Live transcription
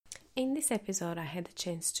In this episode, I had the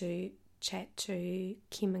chance to chat to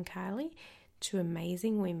Kim and Kylie, two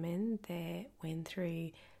amazing women that went through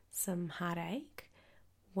some heartache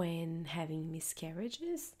when having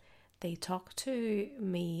miscarriages. They talked to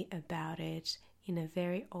me about it in a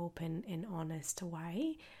very open and honest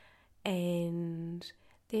way, and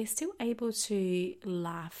they're still able to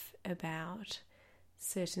laugh about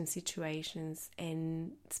certain situations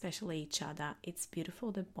and especially each other. It's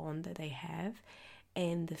beautiful, the bond that they have,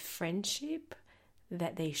 and the friendship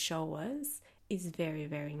that they show us is very,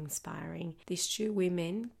 very inspiring. These two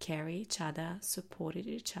women carry each other, supported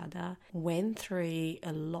each other, went through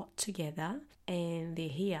a lot together, and they're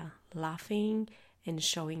here laughing and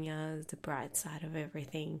showing us the bright side of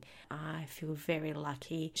everything. I feel very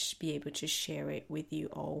lucky to be able to share it with you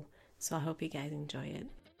all. So I hope you guys enjoy it.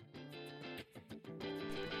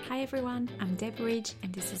 Hi everyone, I'm Deb Ridge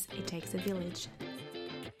and this is It Takes a Village.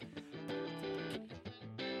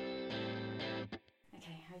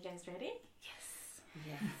 Okay, are you guys ready?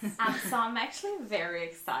 Yes. So I'm actually very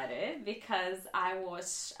excited because I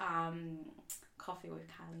watched Coffee with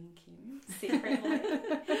Kylie and Kim secretly,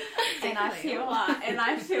 and I feel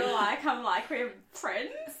like I'm like we're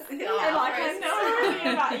friends, and like I know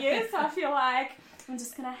everything about you, so I feel like I'm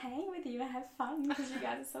just gonna hang with you and have fun because you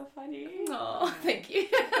guys are so funny. Oh, thank you.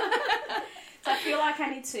 So I feel like I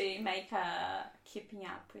need to make a keeping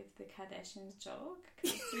up with the Kardashians joke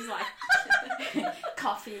because it's like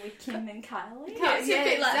coffee with Kim and Kylie. It's a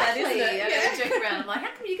bit like that, isn't it? Yeah. Joke around. I'm like,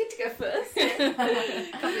 how come you get to go first?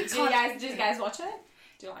 Do you guys watch it?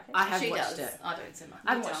 Do you like it? I have watched it. I don't so much.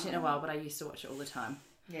 I haven't watched it in a while, but I used to watch it all the time.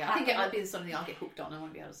 Yeah, I think it'd be something I'll get hooked on. I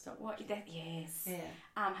won't be able to stop. Yes. Yeah.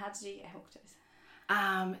 How did you get hooked?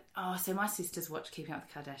 So my sisters watch Keeping Up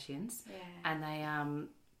with the Kardashians. Yeah. And they,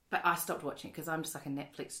 but I stopped watching it because I'm just like a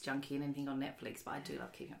Netflix junkie and anything on Netflix, but I do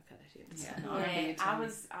love Keeping Up with the Kardashians. Yeah. So, I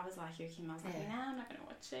was like you, Kim. I was like, no, I'm not going to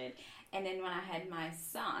watch it. And then when I had my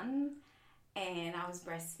son and I was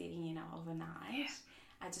breastfeeding, overnight,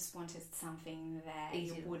 I just wanted something that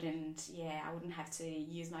Easy I wouldn't have to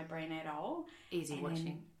use my brain at all. Easy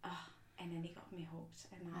watching. And then he got me hooked,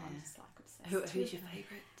 and now I'm just like obsessed. Who's your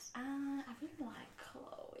favourite? I really like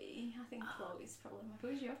Chloe. I think Chloe's probably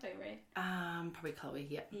who's your favourite? Probably Chloe.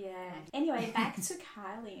 Yeah. Yeah. Anyway, back to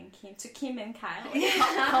Kylie and Kim. To Kim and Kylie.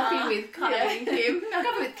 Coffee with Kylie and Kim.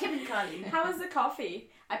 Coffee with Kim and Kylie. How was the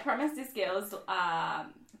coffee? I promised these girls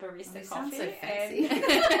barista coffee. So fancy.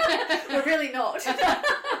 We're really not.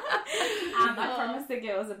 I I promised the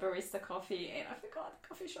girls a barista coffee, and I forgot the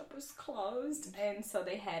coffee shop was closed, and so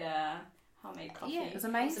they had a homemade coffee. Yeah, it was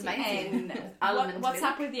amazing. And what's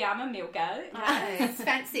up with the almond milk? It's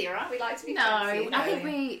fancier, right? We like to be No, fancy. I think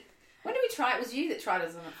we... When did we try it? It was you that tried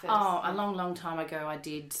us on it first. Oh, a long, long time ago I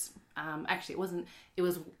did... actually, it wasn't... It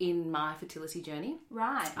was in my fertility journey.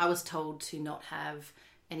 Right. I was told to not have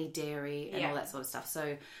any dairy and all that sort of stuff.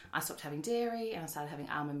 So I stopped having dairy and I started having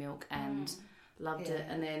almond milk and loved it.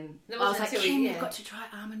 And then I was like, Kim, you've got to try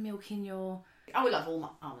almond milk in your... Oh, we love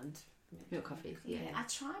all almond milk coffees. Yeah. I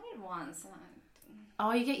tried it once.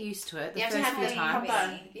 Oh, you get used to it. The you first have to few have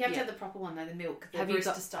times. You have to have the proper one though, the milk, the Have you barista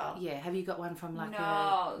got style. Yeah, have you got one from like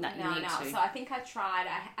No. you need to. So I think I tried.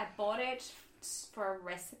 I bought it for a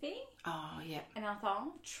recipe. Oh, yeah. And I thought,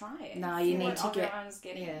 I'll try it. No, you need to get... everyone's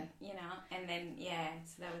getting, and then,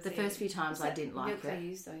 so that was the first few times I didn't like milk it. they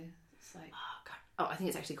use though. It's like... Oh, God. Oh, I think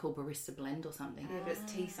it's actually called Barista Blend or something. Yeah, but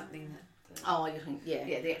it's tea something that... Oh, you think, yeah.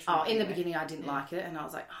 Yeah, the actual... Oh, in the beginning I didn't like it and I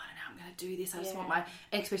was like, oh, I don't know, I'm going to do this. I just want my...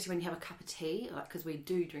 And especially when you have a cup of tea, like, because we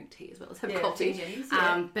do drink tea as well as have coffee.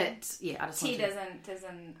 But, yeah, I just tea want to...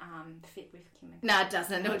 doesn't fit with Kim and No, it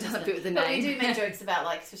doesn't. No, it doesn't fit with the name. But we do make jokes about,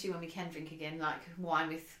 like, especially when we can drink again, like wine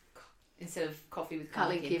with... Instead of coffee with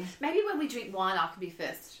Kylie and Kim. Maybe when we drink wine, I could be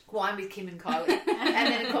first. Wine with Kim and Kylie. And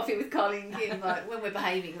then coffee with Kylie and Kim, like, when we're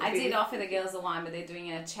behaving. I did offer the girls the wine, but they're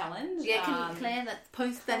doing a challenge. Yeah, can Claire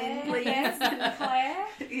post that in, please? Yes,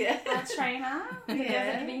 Claire. Yeah. Our trainer. The girls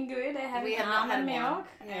have been good. They're having almond milk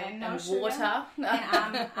and no sugar. Water.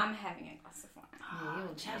 And I'm having a glass of wine. Yeah,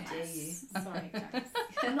 you're how dare you. Sorry, guys.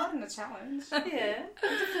 I'm not in the challenge. Yeah. You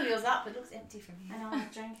just fill yours up. It looks empty from here. I know,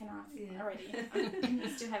 I've drank enough already. I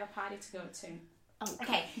still have a party to go to. Oh,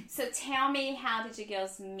 okay, so tell me, how did you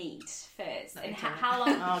girls meet first? And how long...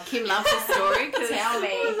 Oh, Kim loves this story. Tell me.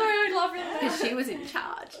 I love it. Because she was in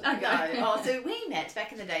charge. Okay. Oh, so we met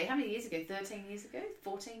back in the day. How many years ago? 13 years ago?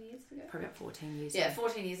 14 years ago? Probably about 14 years Yeah, ago.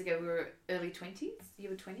 14 years ago we were early 20s. You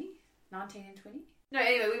were 20? 19 and 20? No,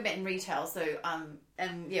 anyway, we met in retail, so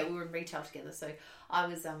and yeah, we were in retail together. So I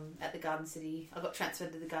was at the Garden City. I got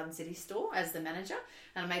transferred to the Garden City store as the manager,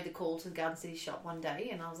 and I made the call to the Garden City shop one day,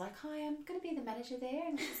 and I was like, "Hi, I'm going to be the manager there."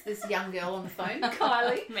 And this young girl on the phone,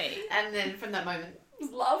 Kylie, me, and then from that moment, it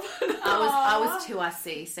was love. I was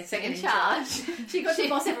 2IC, second in charge. She got to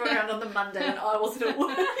boss everyone around on the Monday, and I wasn't at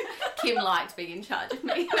work. Kim liked being in charge of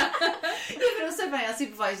me. Yeah, but it was so funny. Our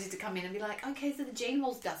supervisors used to come in and be like, "Okay, so the jean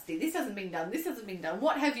wall's dusty. This hasn't been done. This hasn't been done.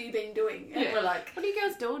 What have you been doing?" And we're like, "What do you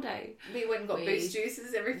guys do all day?" We went and got boost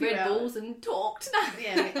juices every few Red hours. Bulls and talked.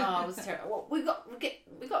 Yeah, it was terrible. Well,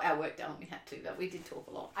 we got our work done. We had to, but we did talk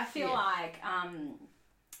a lot. I feel like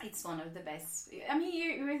it's one of the best. I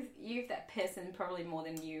mean, you're that person probably more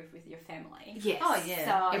than you with your family. Yes. Oh yeah.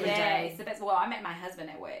 So every day. it's the best. Well, I met my husband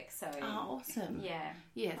at work, so oh, awesome. Yeah.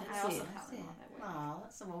 Yeah, I that's also it. fell in love at work. Oh,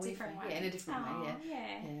 that's someone Different way. Yeah, in a different way.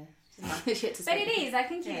 Yeah. Yeah. But it is. I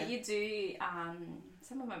think you do.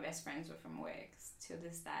 Some of my best friends were from work till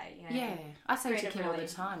this day. Yeah. I say to Kim all the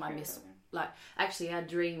time, I miss. Like, actually, our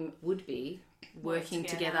dream would be working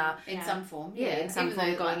together in some form. Yeah, in some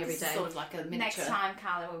form, going every day. Sort of like a miniature. Next time,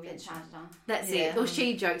 Carla will be in charge now. That's it. Well,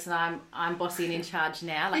 she jokes and I'm bossy and in charge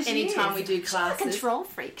now. Like, She anytime is. we do classes. She's a control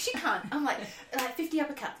freak. She can't. I'm like 50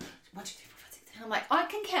 uppercuts. 1, 2, 3, 4, 5, 6. I'm like, I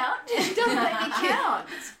can count. She doesn't let me count.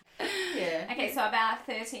 Yeah. Okay, so about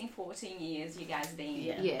 13, 14 years, you guys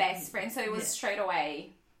being best friends. So it was straight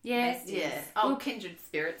away. Yes. Yeah. Oh, kindred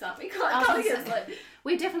spirits, aren't we?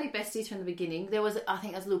 We're definitely besties from the beginning. There was, I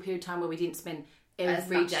think, there was a little period of time where we didn't spend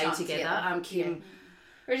every day together. Kim,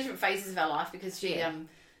 we're in different phases of our life because she.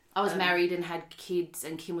 I was married and had kids,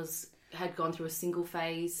 and Kim had gone through a single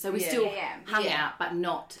phase, so we still hung out, but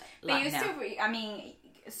not. But like you now. still, I mean,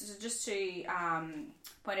 just to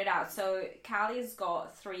point it out. So Carly's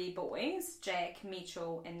got 3 boys: Jack,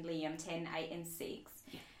 Mitchell, and Liam, 10, 8, and 6.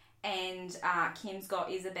 And Kim's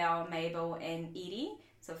got Isabel, Mabel, and Edie.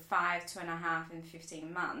 So 5, 2.5, and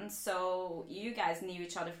 15 months. So you guys knew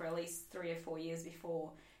each other for at least 3 or 4 years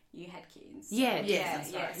before you had kids. Yeah.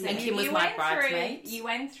 Right. So and Kim was my bridesmaid. You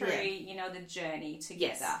went through, the journey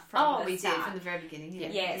together. Yes. From the we start. did from the very beginning.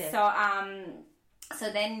 Yeah.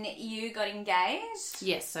 So then you got engaged.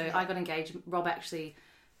 Yes. So I got engaged. Rob actually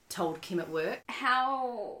told Kim at work.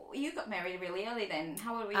 How you got married really early then?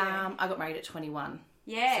 How old were you? I got married at 21.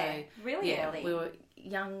 Yeah, so, really early. We were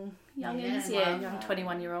young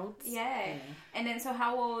 21-year-olds. Yeah. And then, so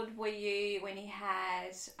how old were you when you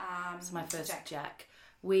had so my first Jack?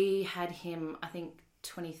 We had him, I think,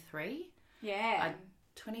 23. Yeah.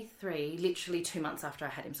 23, literally 2 months after I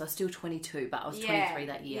had him. So I was still 22, but I was 23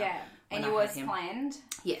 that year. Yeah. And you was planned?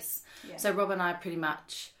 Yes. Yeah. So Rob and I pretty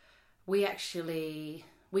much, we got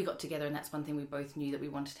together, and that's one thing we both knew, that we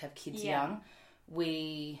wanted to have kids young.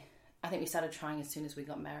 I think we started trying as soon as we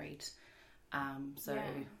got married.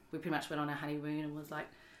 We pretty much went on our honeymoon and was like,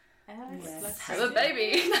 let's have a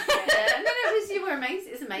baby. And then you were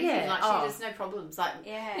amazing. It's amazing. Yeah. Like, she just no problems. Like,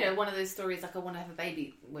 one of those stories, like, I want to have a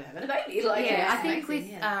baby. We're having a baby. Like, I think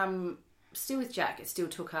still with Jack, it still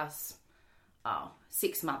took us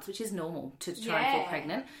 6 months, which is normal to try and fall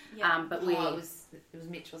pregnant. Yeah. But it was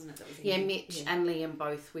Mitch, wasn't it? That was Mitch and Liam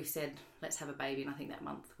both. We said, let's have a baby, and I think that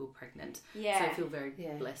month we were pregnant. Yeah. So I feel very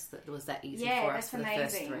blessed that it was that easy for us for the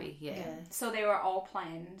first 3. Yeah. So they were all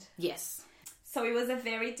planned. Yes. So it was a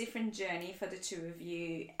very different journey for the two of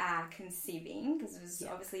you conceiving, because it was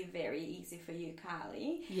obviously very easy for you,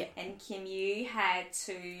 Carly. Yeah. And Kim, we had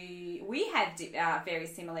very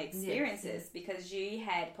similar experiences because you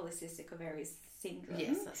had polycystic ovary syndrome.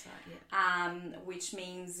 Yes, that's right. Which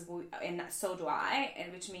means, and so do I,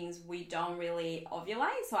 and which means we don't really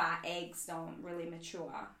ovulate, so our eggs don't really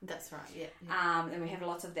mature. That's right. Yeah. And we have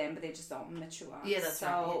lots of them, but they just don't mature. Yeah, that's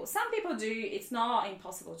right. So some people do. It's not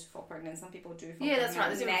impossible to fall pregnant. Some people do fall pregnant. That's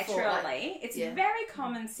right. Naturally, it's a very Mm-hmm.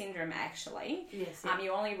 common syndrome actually. Yes.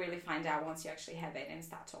 You only really find out once you actually have it and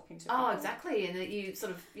start talking to people. Oh, exactly, and that you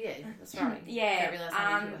sort of that's right. Yeah. Don't realise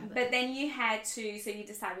how you do have but then you had to. So you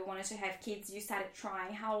decided we wanted to have kids. You started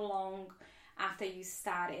trying. How long after you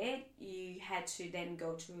started you had to then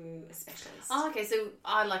go to a specialist? Oh, okay. So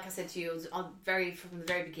like I said to you, from the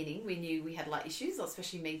very beginning, we knew we had like issues,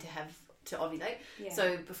 especially me to ovulate. Yeah.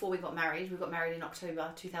 So before we got married in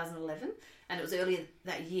October 2011, and it was earlier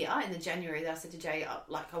that year in the January that I said to Jay,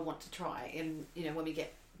 I want to try, and when we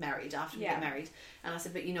get married, after we get married, and I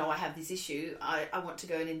said, but I have this issue, I want to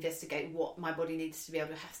go and investigate what my body needs to be able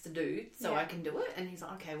to has to do so I can do it. And he's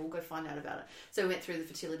like, okay, we'll go find out about it. So we went through the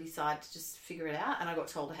fertility side to just figure it out, and I got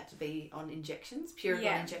told I had to be on injections,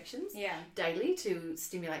 Puregon injections daily to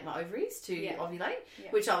stimulate my ovaries to ovulate,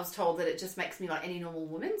 which I was told that it just makes me like any normal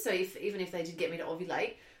woman. So even if they did get me to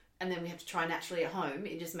ovulate, and then we have to try naturally at home,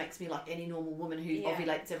 it just makes me like any normal woman who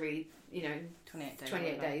ovulates every,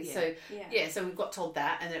 28 days. Yeah. So we got told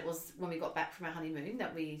that, and it was when we got back from our honeymoon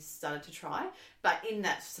that we started to try. But in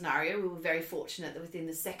that scenario, we were very fortunate that within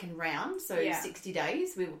the second round, 60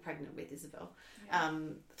 days, we were pregnant with Isabel. Yeah.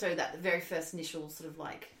 So that the very first initial sort of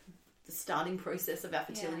like the starting process of our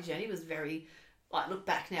fertility journey was very, like, look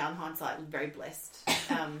back now in hindsight, was very blessed.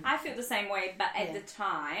 I feel the same way, but at the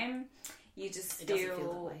time, you just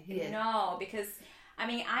feel no, because I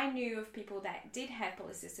mean, I knew of people that did have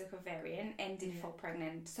polycystic ovarian and did fall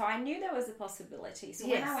pregnant, so I knew there was a possibility. So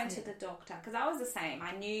when I went to the doctor, because I was the same,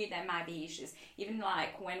 I knew there might be issues. Even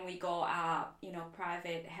like when we got our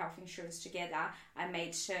private health insurance together, I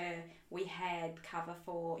made sure we had cover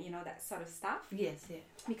for that sort of stuff. Yes,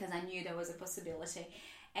 because I knew there was a possibility.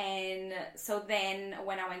 And so then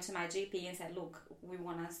when I went to my GP and said, look, we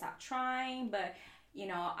want to start trying, but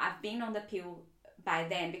I've been on the pill by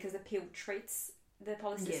then, because the pill treats the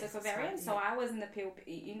polycystic ovarian. So I was in the pill,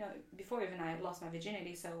 before even I lost my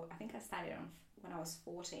virginity. So I think I started on when I was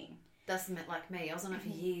 14. That's like me. I was on it for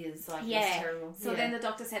years. Like, it's terrible. So then the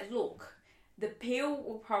doctor said, look, the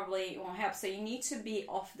pill won't help. So you need to be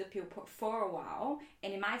off the pill for a while,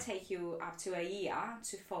 and it might take you up to a year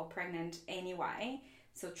to fall pregnant anyway.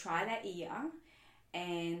 So try that year.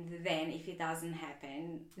 And then if it doesn't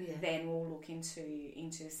happen, then we'll look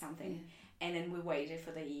into something. Yeah. And then we waited for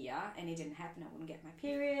the year, and it didn't happen. I wouldn't get my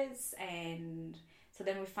periods. And so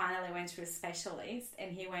then we finally went to a specialist,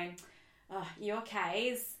 and he went, oh, you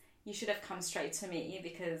okay? You should have come straight to me,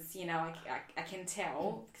 because, I can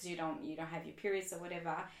tell, because you don't have your periods or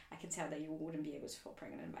whatever, I can tell that you wouldn't be able to fall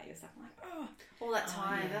pregnant by yourself. I'm like, oh. All that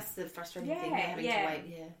time. That's the frustrating thing, having to wait.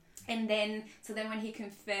 Yeah. And then when he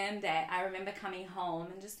confirmed that, I remember coming home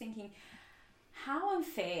and just thinking, how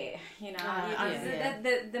unfair,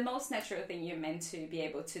 the most natural thing you're meant to be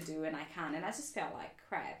able to do, and I can't, and I just felt like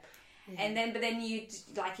crap. Yeah. And then you,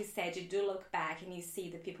 like you said, you do look back and you see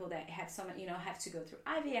the people that have have to go through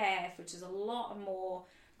IVF, which is a lot more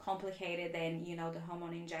complicated than the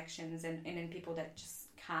hormone injections, and then people that just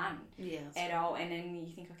can't at all, and then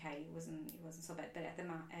you think, okay, it wasn't so bad, but at the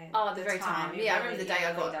very time. I remember the day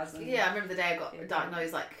I got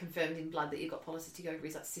diagnosed, like confirmed in blood that you got polycystic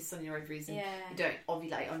ovaries, like cysts on your ovaries, and you don't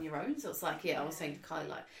ovulate on your own. So it's like, I was saying to Kylie,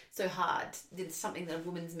 like, so hard. It's something that a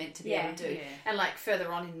woman's meant to be able to do. Yeah. And like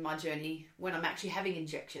further on in my journey, when I'm actually having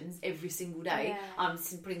injections every single day, I'm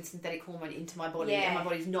putting synthetic hormone into my body, and my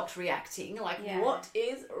body's not reacting. Like, what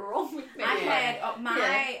is wrong with me?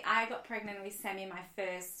 I got pregnant with Sammy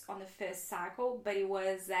on the first cycle, but it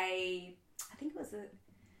was am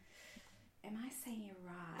I saying it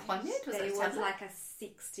right? It was like a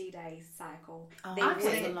 60-day cycle. Oh,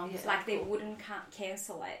 they wouldn't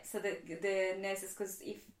cancel it. So the nurses, because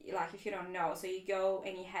if you don't know, so you go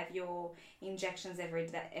and you have your injections every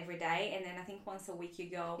day, and then I think once a week you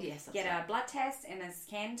go get a blood test and a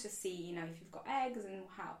scan to see if you've got eggs and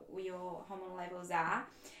how your hormone levels are.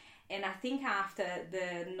 And I think after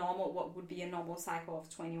the normal, what would be a normal cycle of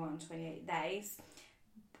 21, 28 days,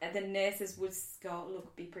 the nurses would go,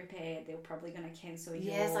 look, be prepared. They're probably going to cancel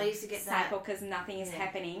your I used to get cycle because nothing is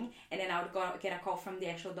happening. And then I would get a call from the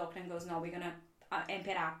actual doctor and goes, no, we're going to amp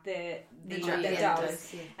it up the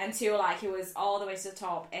dose until it was all the way to the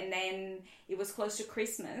top. And then it was close to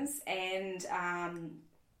Christmas, and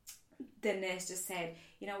the nurse just said,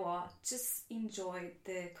 you know what, just enjoy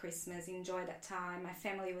the Christmas, enjoy that time. My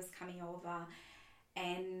family was coming over,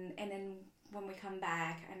 and then when we come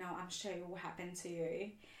back, I'm sure it will happen to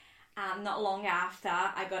you. Not long after,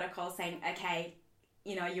 I got a call saying, okay,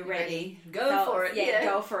 you're ready. Go for it. Yeah,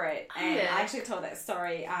 go for it. And I actually told that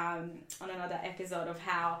story on another episode of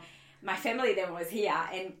how my family then was here,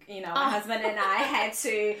 and my husband and I had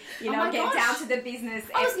to get down to the business.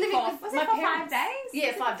 I was living for 5 days.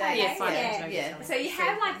 Yeah, 5 days. Yeah. So you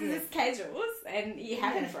have these schedules, and you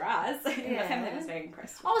haven't for us. My family was very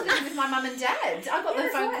impressed. I was living with my mum and dad. I got the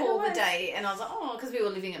phone call the day, and I was like, because we were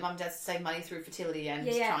living at mum and dad's to save money through fertility and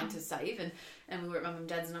trying to save, and we were at mum and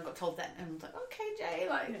dad's, and I got told that, and I was like, okay, Jay,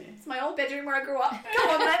 it's my old bedroom where I grew up. Come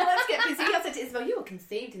on, man, let's get busy. I said to Isabel, you were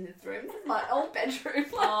conceived in this room. This is my old bedroom.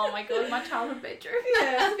 Oh my god, my childhood bedroom.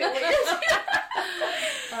 Yeah,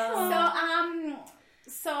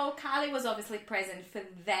 So Kylie was obviously present for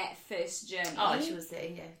that first journey. Oh, she was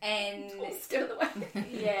there, and still the way.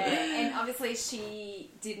 And obviously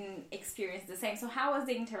she didn't experience the same. So how was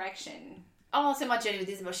the interaction? Oh, so my journey with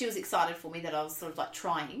Isabel, she was excited for me that I was sort of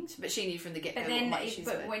trying, but she knew from the get-go what my issues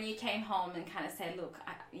were. But when you came home and kind of said, look,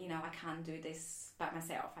 I can't do this by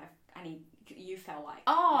myself. I need, you felt like...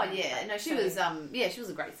 Oh, yeah. No, she was, she was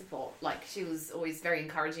a great support. Like, she was always very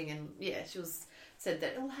encouraging, and, she was said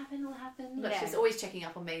that it'll happen. But she's always checking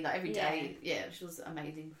up on me like every day. Yeah, she was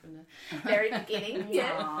amazing from the very beginning. She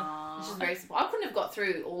was very supportive. I couldn't have got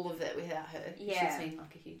through all of it without her. She's been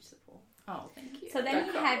like a huge support. Oh, thank you. So then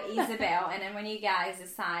you have Isabel, and then when you guys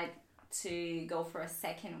decide to go for a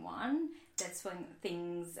second one, that's when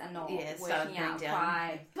things are not working out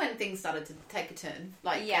quite. When things started to take a turn.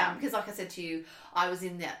 Because like I said to you, I was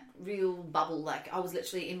in that real bubble. Like, I was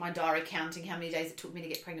literally in my diary counting how many days it took me to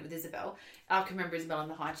get pregnant with Isabel. I can remember Isabel in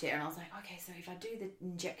the high chair, and I was like, okay, so if I do the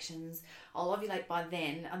injections, I'll ovulate by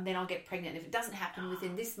then, and then I'll get pregnant. If it doesn't happen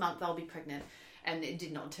within this month, I'll be pregnant. And it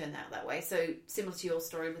did not turn out that way. So, similar to your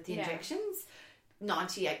story with the injections,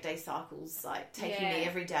 98-day cycles, like, taking me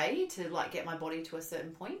every day to, like, get my body to a certain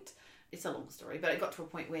point. It's a long story, but it got to a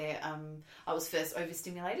point where I was first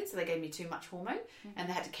overstimulated, so they gave me too much hormone, and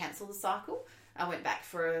they had to cancel the cycle. I went back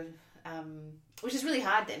for which is really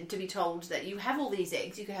hard then, to be told that you have all these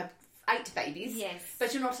eggs, you could have 8 babies,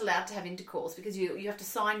 but you're not allowed to have intercourse because you have to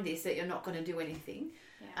sign this that you're not going to do anything.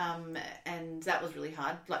 And that was really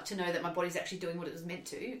hard, like, to know that my body's actually doing what it was meant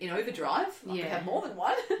to in overdrive. I could have more than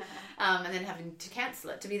one, and then having to cancel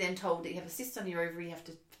it, to be then told that you have a cyst on your ovary, you have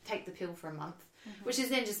to take the pill for a month, which is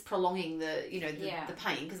then just prolonging the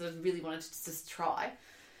pain, because I really wanted to just try.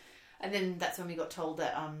 And then that's when we got told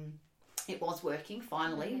that it was working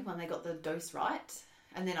finally, when they got the dose right.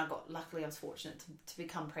 And then luckily I was fortunate to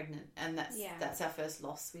become pregnant, and that's our first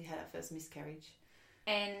loss. We had our first miscarriage.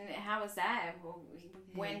 And how was that?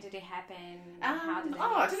 When did it happen? How did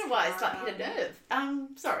I don't know why. It's like hit a nerve.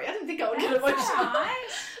 Sorry, I didn't think I would get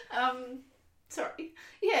emotional. Sorry.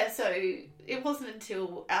 Yeah, so it wasn't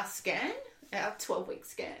until our 12-week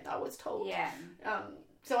scan, I was told. Yeah.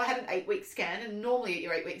 So I had an 8-week scan, and normally at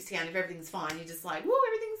your 8-week scan, if everything's fine, you're just like, whoa,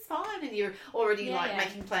 everything's fine, and you're already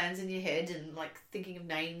making plans in your head and like thinking of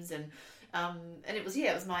names and it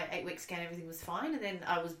was my 8-week scan, everything was fine, and then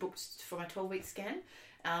I was booked for my 12-week scan,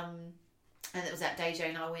 and it was that day Jay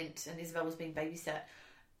and I went, and Isabel was being babysat,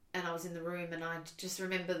 and I was in the room, and I just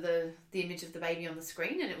remember the image of the baby on the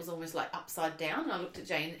screen, and it was almost like upside down, and I looked at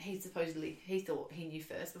Jay, and he thought he knew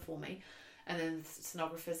first before me, and then the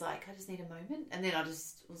sonographer's like, I just need a moment, and then I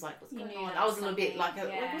just was like, what's going on? I was a little bit like,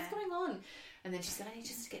 what's going on? And then she said, I need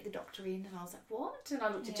just to get the doctor in. And I was like, what? And I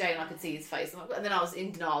looked at Jay, and I could see his face. And then I was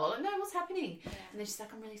in denial. I'm like, no, what's happening? Yeah. And then she's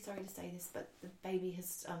like, I'm really sorry to say this, but the baby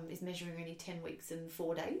is measuring only 10 weeks and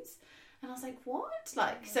 4 days. And I was like, what?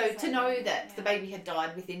 Like, so to know that the baby had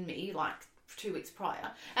died within me, like, 2 weeks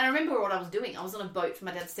prior. And I remember what I was doing. I was on a boat for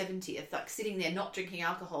my dad's 70th, like, sitting there not drinking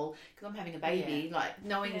alcohol because I'm having a baby, like,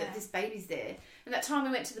 knowing that this baby's there. And that time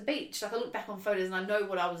we went to the beach, like, I look back on photos and I know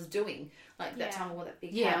what I was doing. Like, that time I wore that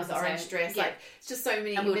big orange dress. Like, it's just so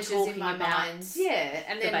many images in my mind. Yeah.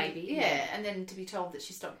 And then, the baby. Yeah. And then to be told that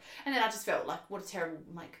she stopped. And then I just felt like, what a terrible,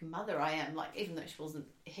 like, mother I am. Like, even though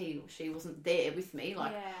she wasn't there with me.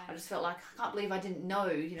 Like, I just felt like, I can't believe I didn't know,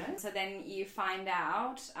 you know? So then you find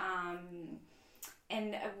out,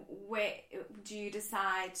 and where do you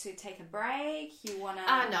decide to take a break? You wanna?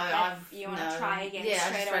 You wanna try again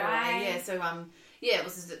straight away? Yeah. So it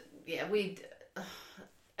was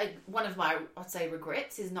one of my, I'd say,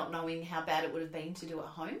 regrets is not knowing how bad it would have been to do at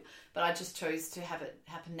home. But I just chose to have it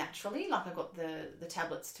happen naturally. Like, I got the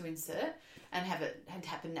tablets to insert and have it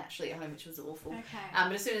happen naturally at home, which was awful. Okay.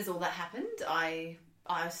 But as soon as all that happened, I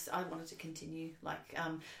wanted to continue. Like,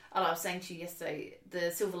 I was saying to you yesterday, the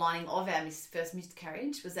silver lining of our first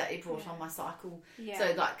miscarriage was that it brought on my cycle. Yeah.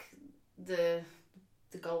 So, like, the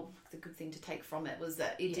good thing to take from it was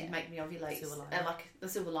that it did make me ovulate. Like, the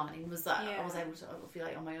silver lining was that I was able to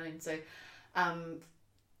ovulate on my own. So,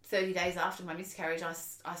 30 days after my miscarriage,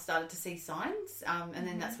 I started to see signs, and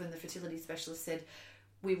then that's when the fertility specialist said,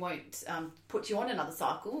 we won't put you on another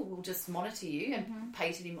cycle. We'll just monitor you and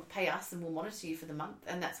pay us, and we'll monitor you for the month.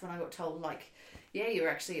 And that's when I got told, like, you're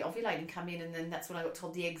actually ovulating, come in. And then that's when I got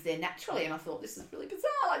told the egg's there naturally. And I thought, this is really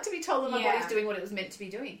bizarre, like, to be told that my body's doing what it was meant to be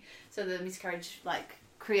doing. So the miscarriage, like,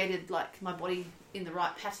 created, like, my body in the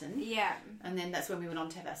right pattern. Yeah. And then that's when we went on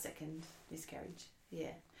to have our second miscarriage.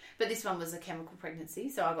 Yeah. But this one was a chemical pregnancy.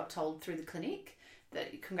 So I got told through the clinic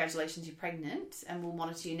that, congratulations, you're pregnant, and we'll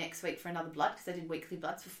monitor you next week for another blood, because they did weekly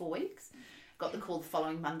bloods for 4 weeks. Got the call the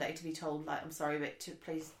following Monday to be told, like, I'm sorry, but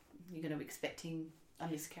please, you're going to be expecting a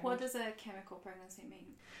miscarriage. What does a chemical pregnancy mean?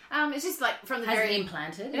 It's just like from the very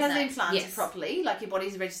implanted. It hasn't implanted properly. Like, your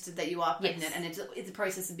body's registered that you are pregnant, and it's a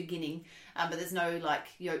process of beginning. But there's no, like,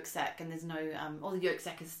 yolk sac, and there's no or the yolk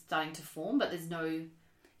sac is starting to form, but there's no.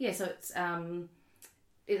 Yeah, so it's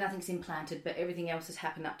nothing's implanted, but everything else has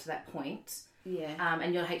happened up to that point. Yeah.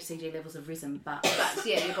 And your HCG levels have risen, but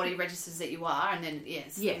your body registers that you are, and then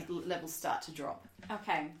the levels start to drop.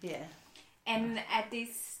 Okay. Yeah. And at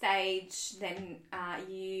this stage, then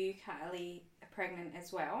you, Kylie, are pregnant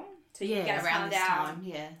as well. So you guys around found this out. time,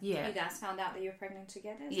 You guys found out that you were pregnant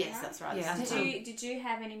together. Is Yes, that right? that's right. Yeah. Did you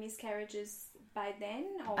have any miscarriages by then?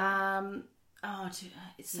 Or?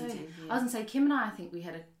 It's so. You did, yeah. I was gonna say Kim and I think we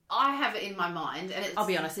had a. I have it in my mind, and I'll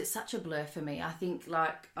be honest, it's such a blur for me. I think,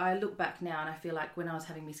 like, I look back now and I feel like when I was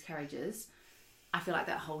having miscarriages, I feel like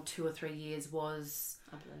that whole 2 or 3 years was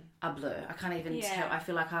a blur. I can't even tell. I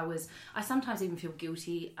feel like I sometimes even feel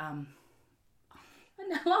guilty.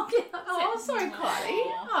 No, I'll get upset. Oh, sorry,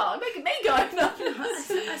 Kylie. Oh, making me go.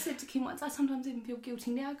 I said to Kim once, I sometimes even feel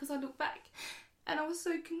guilty now because I look back and I was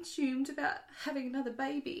so consumed about having another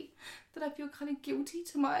baby that I feel kind of guilty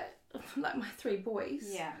to my 3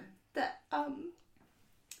 boys. Yeah. That I'm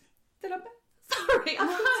sorry.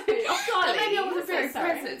 Oh, Kylie, Maybe I wasn't very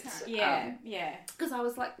sorry. present. Yeah, Because I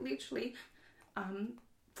was like literally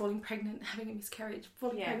falling pregnant, having a miscarriage,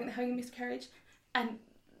 pregnant, having a miscarriage, and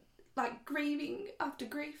like grieving after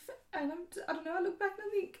grief. And I don't know, I look back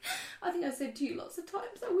and I think I said to you lots of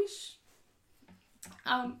times, I wish,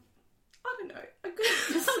 I don't know, I could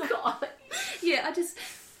just,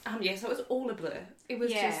 so it was all a blur. It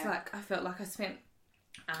was just like, I felt like I spent,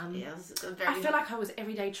 I feel like I was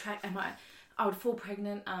everyday and I would fall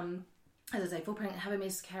pregnant, as I say, fall pregnant, have a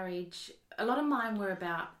miscarriage. A lot of mine were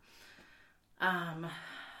about,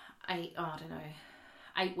 8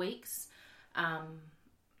 weeks,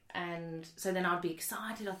 and so then I'd be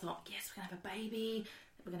excited. I thought, yes, we're going to have a baby.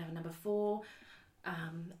 We're going to have a number 4.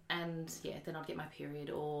 And then I'd get my period.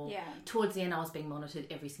 Or towards the end, I was being monitored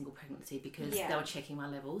every single pregnancy because they were checking my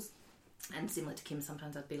levels. And similar to Kim,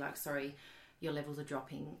 sometimes I'd be like, sorry, your levels are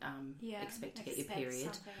dropping. Expect to get your period.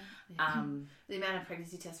 The amount of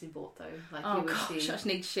pregnancy tests we bought, though. Like, oh, gosh, I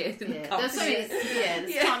need shares in the there's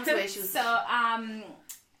times where she was...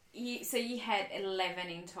 So you had 11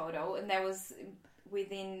 in total, and that was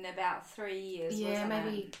within about 3 years. Yeah,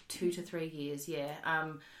 maybe 2 to 3 years. Yeah.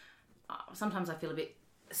 Sometimes I feel a bit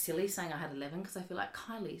silly saying I had 11 because I feel like,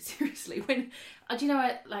 Kylie, seriously, when do you know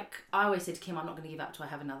what? Like, I always said to Kim, I'm not going to give up till I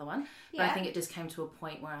have another one. But I think it just came to a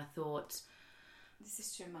point where I thought, this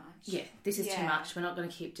is too much. Yeah, this is too much. We're not going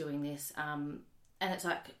to keep doing this. And it's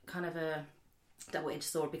like kind of a double-edged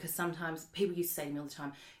sword because sometimes people used to say to me all the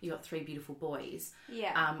time, you got 3 beautiful boys,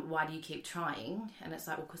 why do you keep trying? And it's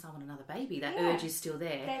like, well, because I want another baby. That urge is still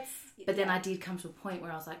there. But then I did come to a point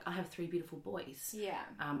where I was like, I have 3 beautiful boys.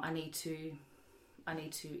 I need to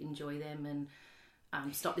enjoy them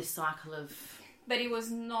and stop this cycle of... But it was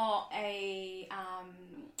not a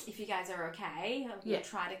if you guys are okay, we'll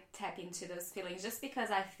try to tap into those feelings, just because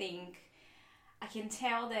I think I can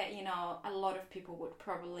tell that, you know, a lot of people would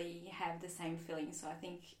probably have the same feeling. So I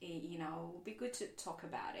think, you know, it would be good to talk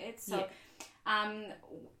about it. So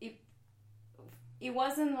it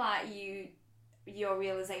wasn't like your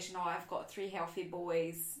realization, oh, I've got 3 healthy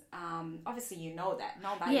boys. Obviously, you know that.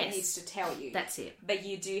 Nobody needs to tell you. That's it. But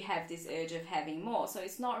you do have this urge of having more. So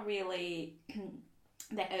it's not really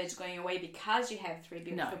that urge going away because you have 3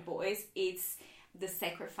 beautiful boys. It's the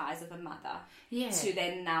sacrifice of a mother to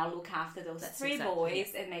then now look after those 3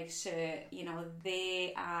 boys and make sure, you know,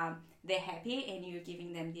 they're happy and you're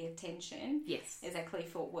giving them the attention. Yes. Exactly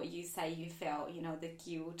for what you say you felt, you know, the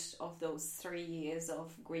guilt of those 3 years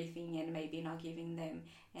of grieving and maybe not giving them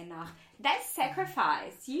enough. That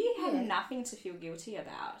sacrifice, you have nothing to feel guilty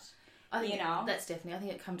about. I think I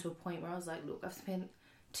think it come to a point where I was like, look, I've spent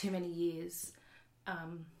too many years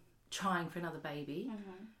trying for another baby.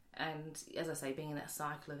 Mm-hmm. And as I say, being in that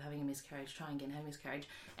cycle of having a miscarriage, trying again, have a miscarriage.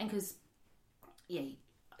 And because,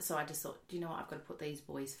 so I just thought, do you know what, I've got to put these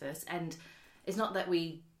boys first. And it's not that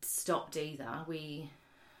we stopped either. I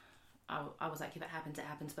was like, if it happens, it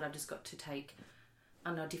happens. But I've just got to take,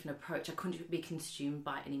 I know, a different approach. I couldn't be consumed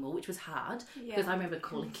by it anymore, which was hard. Because I remember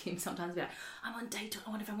calling Kim sometimes, be like, I'm on day 2, I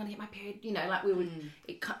wonder if I'm going to get my period. You know, like we would,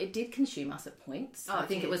 it did consume us at points. I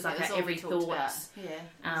think it was like every thought.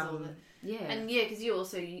 And because you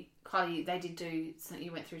also, Kylie, they did do something,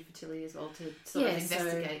 you went through fertility as well to sort of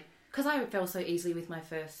investigate. Because I fell so easily with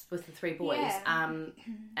the 3 boys. And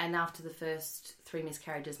after the first 3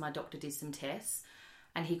 miscarriages, my doctor did some tests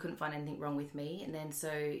and he couldn't find anything wrong with me. And then so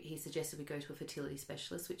he suggested we go to a fertility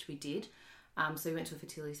specialist, which we did. So we went to a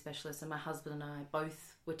fertility specialist and my husband and I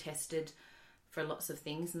both were tested for lots of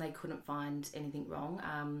things and they couldn't find anything wrong.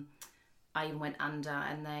 I even went under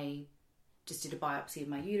and they just did a biopsy of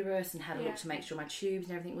my uterus and had a look to make sure my tubes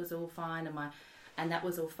and everything was all fine and that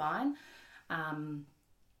was all fine.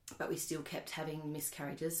 But we still kept having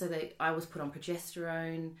miscarriages. So I was put on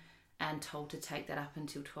progesterone and told to take that up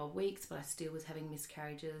until 12 weeks, but I still was having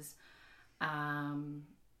miscarriages.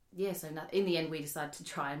 so in the end we decided to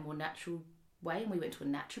try a more natural way, and we went to a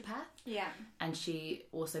naturopath. Yeah. And she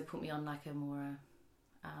also put me on like a more,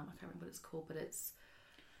 I can't remember what it's called, but it's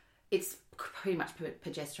pretty much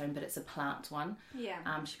progesterone, but it's a plant one.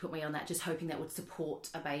 Yeah. She put me on that, just hoping that would support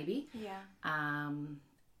a baby. Yeah.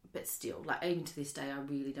 But still, like even to this day, I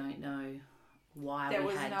really don't know why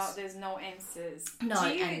there's no answers. No.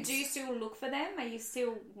 Do you still look for them? Are you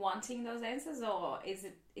still wanting those answers, or it's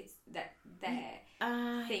that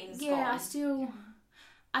things? Yeah,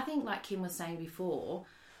 I think like Kim was saying before,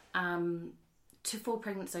 to fall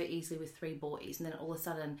pregnant so easily with 3 boys, and then all of a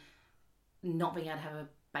sudden not being able to have a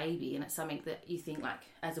baby, and it's something that you think like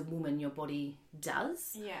as a woman your body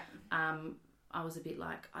does. Yeah. I was a bit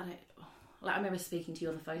like, I remember speaking to you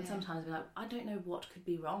on the phone sometimes and being like, I don't know what could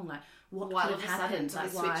be wrong, like what could have happened,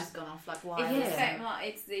 like the switch has gone off, like why? It's the same, like,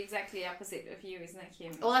 it's the exactly opposite of you, isn't it,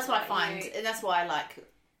 Kim? Well, that's what I find, and that's why like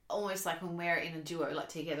almost like when we're in a duo, like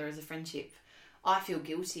together as a friendship, I feel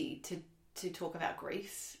guilty to talk about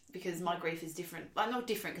grief, because my grief is different. Like not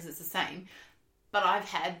different because it's the same, but I've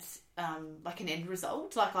had like an end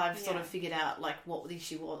result. Like I've sort of figured out like what the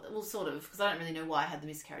issue was. Well, sort of, because I don't really know why I had the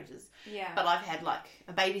miscarriages. Yeah. But I've had like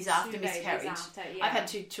a baby's after miscarriage. I've had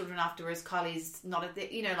 2 children after, whereas Kylie's not at the,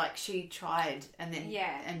 like she tried and then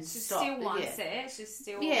and she stopped. Still wants it. She's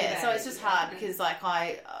still so it's just hard because like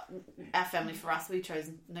our family, for us, we chose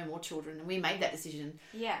no more children and we made that decision.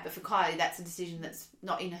 Yeah. But for Kylie, that's a decision that's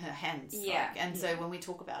not in her hands. Yeah. Like, and so when we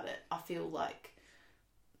talk about it, I feel like,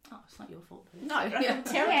 oh, it's not your fault. No, I feel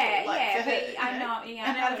terrible. Yeah, like, yeah, for her, but I'm not. Yeah,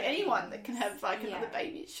 and out of anyone that can have like another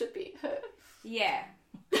baby, it should be her. Yeah.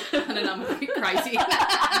 And then I'm a bit crazy.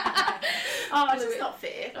 It's just not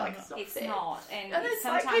fair. Like it's not. And it's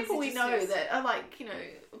like people we know that are like,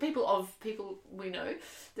 people we know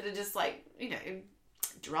that are just like,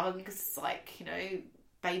 drugs, like,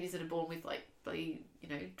 babies that are born with like bloody,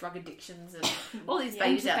 drug addictions and all these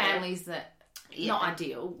babies out families that not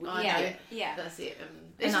ideal. Yeah, that's it.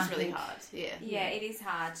 It's just really hard. Yeah, it is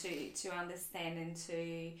hard to understand and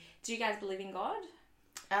to. Do you guys believe in God?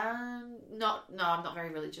 I'm not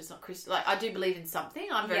very religious, not Christian. Like I do believe in something.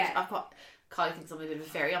 Kylie thinks I'm a bit of a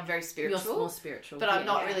fairy. I'm very spiritual. You're more spiritual, but I'm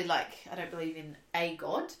not really like. I don't believe in a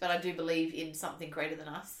God, but I do believe in something greater than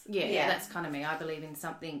us. Yeah, that's kind of me. I believe in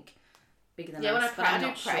something bigger than us. Yeah, when I pray, I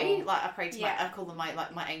do pray. Sure. Like I pray to I call them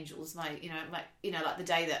my angels. Like the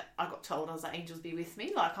day that I got told, I was like, angels be with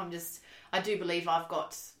me. Like I do believe I've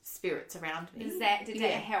got spirits around me. Did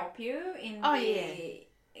that help you in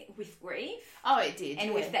with grief? Oh, it did.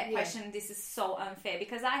 And with that question, this is so unfair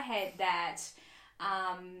because I had that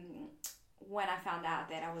when I found out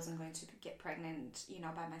that I wasn't going to get pregnant,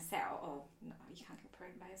 by myself. Oh, no, you can't get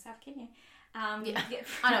pregnant by yourself, can you? I know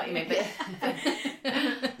what you mean, but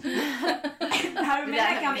I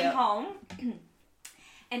remember coming home,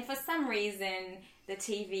 and for some reason, the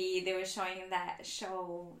TV they were showing that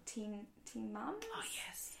show, Teen Mums. Oh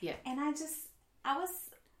yes, yeah. And I was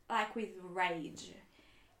like with rage,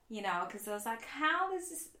 because I was like, how does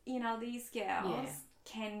this, these girls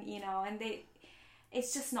can, and they.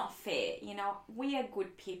 It's just not fair, we are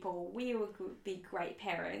good people, we would be great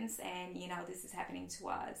parents, and, this is happening to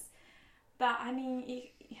us. But, I mean,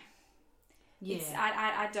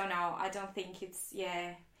 I don't know, I don't think it's,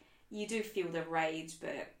 you do feel the rage,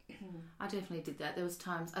 but... I definitely did that. There was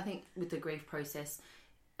times, I think, with the grief process,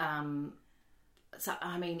 so,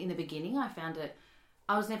 I mean, in the beginning, I found it,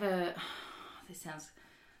 I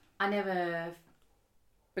never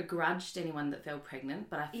begrudged anyone that fell pregnant,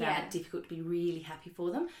 but I found it difficult to be really happy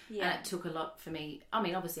for them. Yeah. And it took a lot for me. I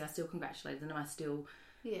mean, obviously, I still congratulated them.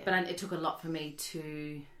 But it took a lot for me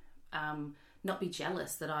to not be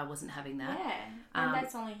jealous that I wasn't having that. Yeah, and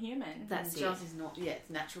that's only human. That's jealousy is not. Yeah, it's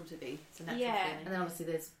natural to be. It's a natural feeling. And then obviously,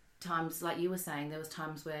 there's times like you were saying. There was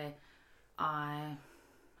times where I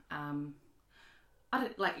don't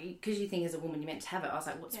like because you think as a woman you're meant to have it. I was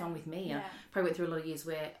like, what's wrong with me? And I probably went through a lot of years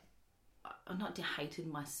where. I not hated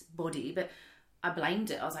my body, but I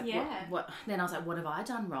blamed it. I was like, what? Then I was like, what have I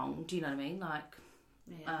done wrong? Do you know what I mean? Like,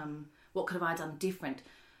 what could have I done different?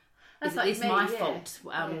 Is it my fault?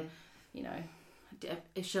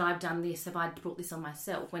 Should I have done this? Have I brought this on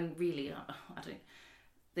myself? When really, I don't.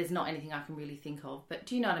 There's not anything I can really think of. But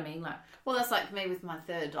do you know what I mean? Like, well, that's like me with my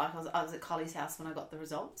third. Like, I was at Kylie's house when I got the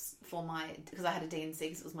results for because I had a D&C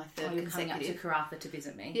because it was my third consecutive. Coming up to Karratha to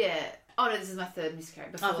visit me. Yeah. Oh no, this is my third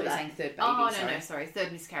miscarriage. Before I thought you were saying third baby. Oh no, sorry,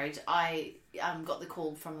 third miscarriage. I got the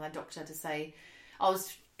call from the doctor to say I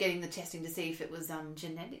was getting the testing to see if it was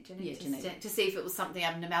genetic. To see if it was something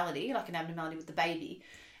abnormality, like an abnormality with the baby.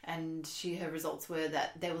 and her results were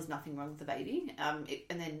that there was nothing wrong with the baby. And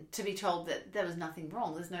then to be told that there was nothing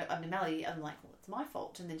wrong, there's no abnormality, I'm like, well, it's my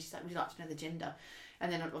fault. And then she's like, would you like to know the gender?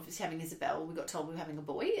 And then obviously having Isabel, we got told we were having a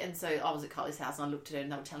boy. And so I was at Kylie's house and I looked at her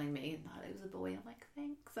and they were telling me, no, it was a boy. I'm like,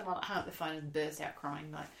 thanks. And I hung up the phone and burst out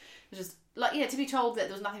crying. Like, it was just like, to be told that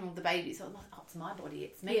there was nothing wrong with the baby. So I'm like, oh, it's my body.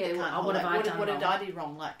 It's me. Yeah, what did I do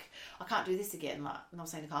wrong? Like, I can't do this again. Like, and I was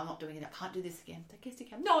saying to Kylie, I'm not doing it. I can't do this again. Like, yes, you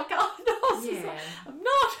can. No, I can't. No, like, I'm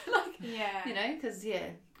not. Like,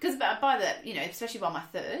 because by the, especially by my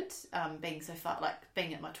third, being so far, like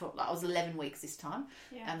being at my 12, like I was 11 weeks this time,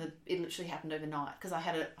 and it literally happened overnight because I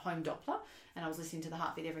had a home Doppler and I was listening to the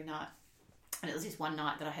heartbeat every night, and it was this one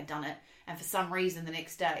night that I had done it, and for some reason the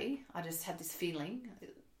next day I just had this feeling.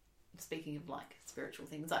 Speaking of like spiritual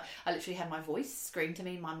things, I literally had my voice scream to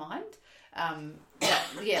me in my mind.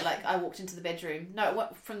 Like I walked into the bedroom,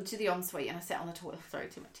 to the ensuite, and I sat on the toilet. Sorry,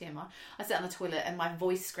 too much TMI. I sat on the toilet, and my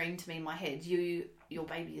voice screamed to me in my head, your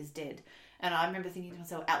baby is dead. And I remember thinking to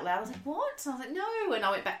myself out loud, I was like, what? And I was like, no. And I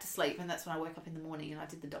went back to sleep, and that's when I woke up in the morning and I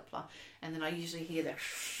did the Doppler. And then I usually hear the...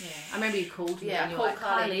 Yeah. I remember you called me. Yeah, I called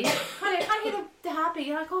Kylie. Kylie, I can't hear the heartbeat.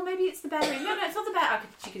 You're like, oh, maybe it's the battery. No, it's not the battery.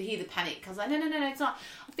 She could hear the panic. I was like, no, it's not.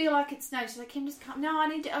 I feel like it's no. She's like, Kim, just come. No, I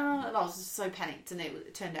need to... And I was just so panicked. And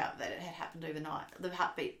it turned out that it had happened overnight. The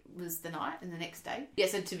heartbeat was the night and the next day. Yeah,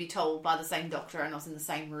 so to be told by the same doctor, and I was in the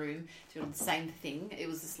same room doing the same thing, it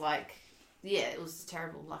was just like... Yeah, it was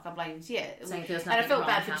terrible. Like, I blamed, and I felt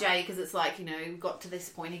bad for Jay because it's like, we got to this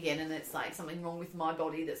point again and it's like something wrong with my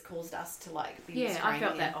body that's caused us to like be I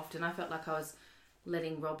felt that often. I felt like I was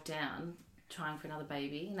letting Rob down trying for another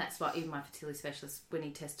baby, and that's why even my fertility specialist, when he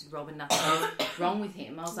tested Rob and nothing was wrong with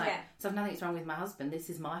him, I was like, so if nothing's wrong with my husband, this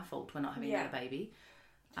is my fault, we're not having another baby.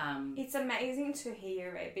 It's amazing to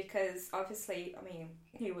hear it because obviously, I mean,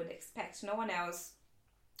 you would expect no one else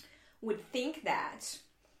would think that.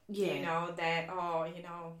 Yeah. That,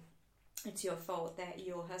 it's your fault that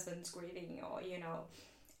your husband's grieving or,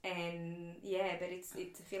 and but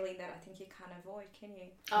it's a feeling that I think you can't avoid, can you?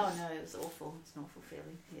 Oh, no, it was awful. It's an awful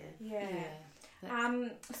feeling, Yeah.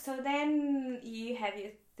 So then you have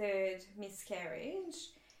your third miscarriage,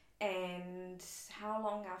 and how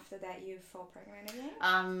long after that you fall pregnant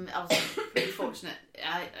again? I was pretty fortunate,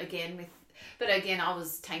 But again, I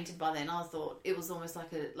was tainted by then. I thought it was almost like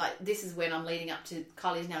this is when I'm leading up to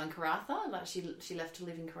Kylie's now in Karratha. Like she left to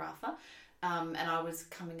live in Karratha. And I was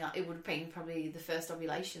coming up, it would have been probably the first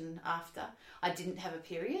ovulation after. I didn't have a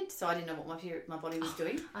period, so I didn't know what my body was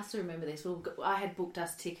doing. I still remember this. I had booked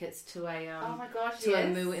us tickets to a oh my gosh, a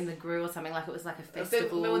Moo in the Groo or something, like it was like a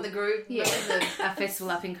festival. Moo in the Groo, a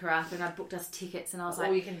festival up in Karratha, and I booked us tickets, and I was like,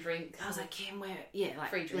 all you can drink. I was like, Kim,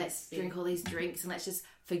 free drinks. Let's drink all these drinks and let's just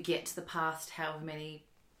forget the past, however many.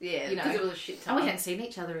 Yeah, because it was a shit time. And we hadn't seen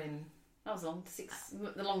each other in. That was long.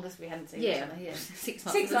 The longest we hadn't seen each other. Yeah, 6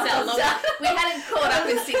 months. 6 months. We hadn't caught up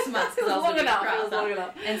in 6 months because I was long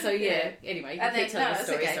enough. And so anyway, you keep telling the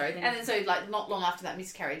story. Okay. Sorry. And then so like not long after that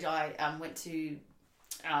miscarriage, I went to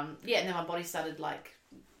and then my body started like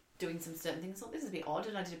doing some certain things. I thought this is a bit odd,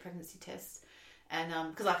 and I did a pregnancy test, and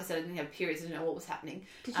because like I said, I didn't have periods, I didn't know what was happening.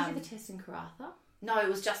 Did you do the test in Karratha? No, it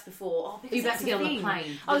was just before. Because you had to get on the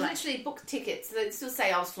plane. I was literally booked tickets. So they'd still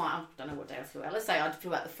say I was flying. I don't know what day I flew out. Let's say I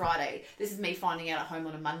flew out the Friday. This is me finding out at home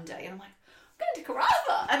on a Monday, and I'm like, I'm going to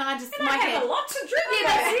Karratha, and I just my head had a lot to drink. Yeah,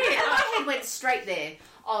 that's it. And my head went straight there.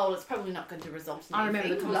 Oh, it's probably not going to result in anything. I remember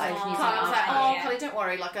the conversation. I was like, Kylie, don't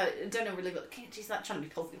worry. Like, I don't know really what. She's like trying to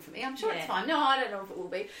be positive for me. I'm sure it's fine. No, I don't know if it will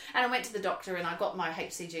be. And I went to the doctor, and I got my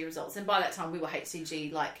HCG results. And by that time, we were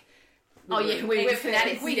HCG like. We were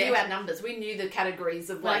fanatics. We knew our numbers. We knew the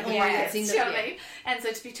categories of like you know what I mean? And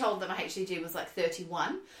so to be told that my HCG was like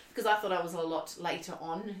 31, because I thought I was a lot later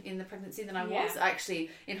on in the pregnancy than I was.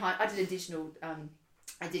 Actually, I did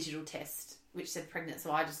a digital test which said pregnant,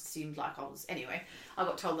 so I just assumed like I was. Anyway, I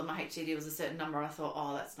got told that my HCG was a certain number, and I thought,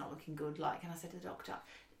 oh, that's not looking good. Like, and I said to the doctor,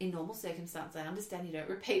 in normal circumstances, I understand you don't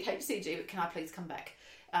repeat HCG, but can I please come back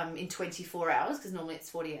in 24 hours, because normally it's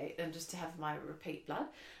 48, and just to have my repeat blood.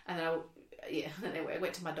 And then anyway, I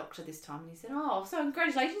went to my doctor this time, and he said, oh, so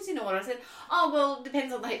congratulations, you know what? I said, oh, well, it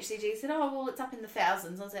depends on the HCG. He said, oh, well, it's up in the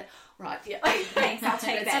thousands. I said, right, thanks, I'll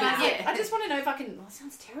take that. I just want to know if I can, it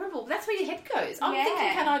sounds terrible, but that's where your head goes. I'm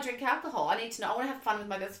thinking, can I drink alcohol? I need to know, I want to have fun with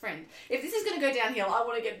my best friend. If this is going to go downhill, I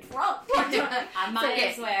want to get drunk. I might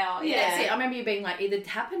as well. Yeah. See, I remember you being like, either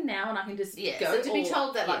happen now and I can just go. So to be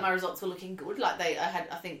told that like my results were looking good, like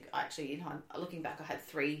looking back, I had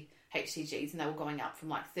 3 HCGs, and they were going up from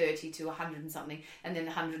like 30 to 100 and something, and then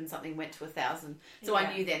 100 and something went to 1,000. So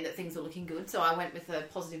I knew then that things were looking good. So I went with a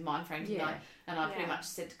positive mind frame tonight, and I pretty much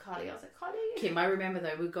said to Kylie, I was like, Kylie, Kim, I remember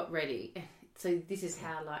though, we got ready. so this is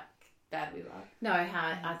how like bad we were. No,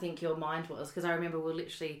 how I think your mind was, because I remember we were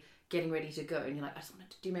literally getting ready to go, and you're like, I just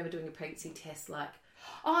wanted to. Do you remember doing a pregnancy test like?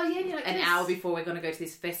 Oh yeah, you're like, an hour before we're going to go to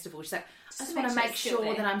this festival. She's like, I just want to make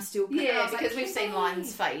sure that I'm still pregnant. Yeah, because we've seen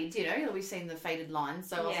lines fade, you know, we've seen the faded lines.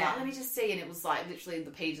 So I was like, let me just see, and it was like literally the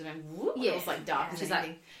peds and then whoop, it was like dark as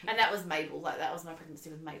anything. And that was Mabel, like that was my pregnancy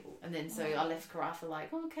with Mabel. And then so I left Carafa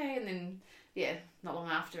like, okay, and then not long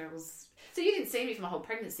after it was. So you didn't see me for my whole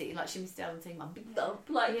pregnancy, like she missed out on seeing my big bump,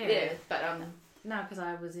 like but no, because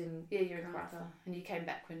I was in you're in Carafa, and you came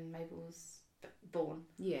back when Mabel was born.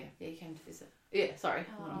 Yeah, you came to visit. Yeah, sorry.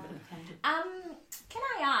 Can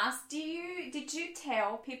I ask? Did you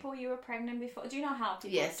tell people you were pregnant before? Do you know how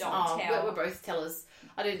people don't tell? We're both tellers.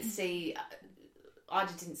 I didn't see. I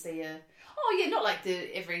just didn't see a. Oh yeah, not like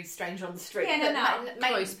every stranger on the street. Yeah, no.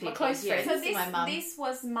 Close people. My close friends. So my mum. This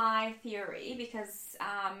was my theory because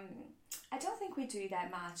I don't think we do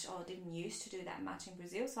that much, or didn't used to do that much in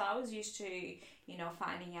Brazil. So I was used to,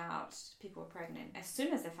 finding out people were pregnant as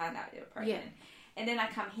soon as they found out they were pregnant. Yeah. And then I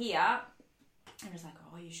come here. And I was like,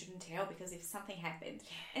 oh, you shouldn't tell because if something happened.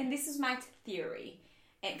 And this is my theory.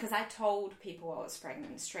 And because I told people I was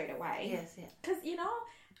pregnant straight away. Yes, yeah. Because,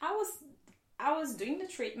 I was doing the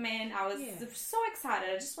treatment. I was so excited.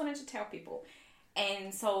 I just wanted to tell people.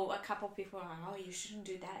 And so a couple of people were like, oh, you shouldn't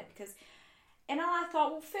do that because... And I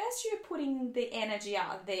thought, well, first you're putting the energy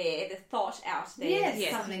out there, the thought out there that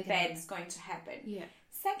something bad's going to happen. Yeah.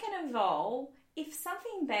 Second of all, if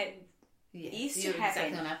something bad... Yes, to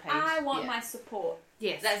happen. Exactly I want my support.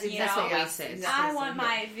 Yes, that's what we said. Exactly I want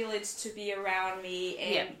my village to be around me,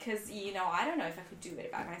 and because I don't know if I could do it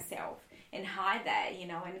by myself and hide that,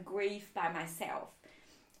 and grieve by myself.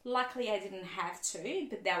 Luckily, I didn't have to,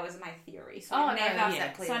 but that was my theory. So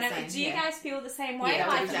exactly. So do you guys feel the same way? Yeah,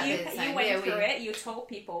 like exactly you went through it, you told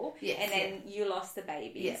people, and then you lost the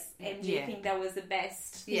babies, and do you think that was the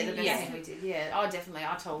best? Yeah, the best thing we did. Yeah, definitely.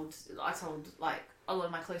 I told like a lot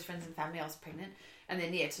of my close friends and family I was pregnant, and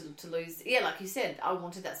then to lose, like you said, I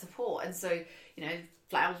wanted that support, and so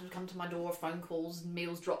flowers would come to my door, phone calls,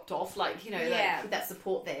 meals dropped off, like that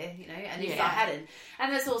support there, and if I hadn't,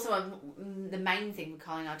 and that's also the main thing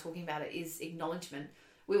Kylie and I are talking about it is acknowledgement.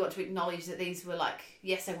 We want to acknowledge that these were like,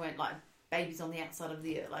 yes, they weren't like babies on the outside of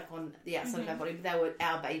the like on the outside of our body, but they were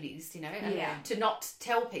our babies, and to not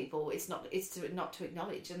tell people it's to not to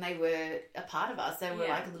acknowledge, and they were a part of us. They were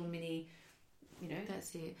like a little mini.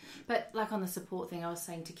 That's it. But like on the support thing, I was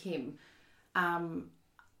saying to Kim,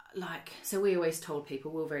 so we always told people,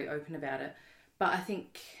 we were very open about it. But I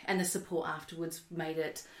think, and the support afterwards made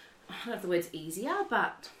it, I don't know if the word's easier,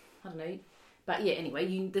 but I don't know. But yeah,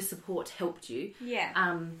 anyway, the support helped you. Yeah.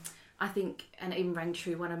 I think, and it even rang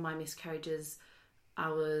true, one of my miscarriages, I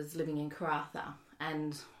was living in Carafa,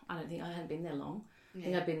 and I hadn't been there long. I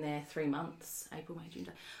think I'd been there 3 months, April, May, June.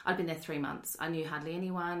 I'd been there 3 months. I knew hardly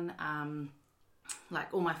anyone. Like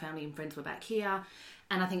all my family and friends were back here,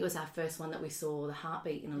 and I think it was our first one that we saw the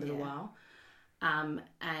heartbeat in a little while, and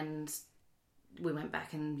we went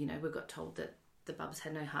back and we got told that the bubs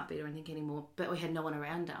had no heartbeat or anything anymore, but we had no one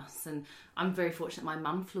around us, and I'm very fortunate my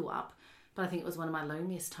mum flew up, but I think it was one of my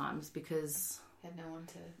loneliest times because had no one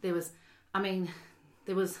to. There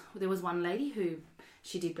was one lady who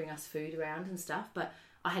she did bring us food around and stuff, but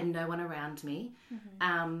I had no one around me,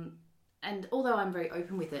 and although I'm very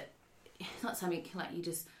open with it. It's not something like you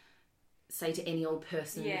just say to any old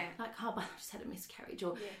person, like, oh, but I just had a miscarriage,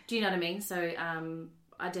 or do you know what I mean? So I'm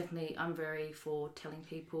very for telling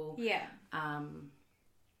people, because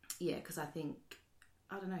I think,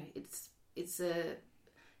 I don't know, it's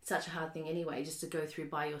such a hard thing anyway, just to go through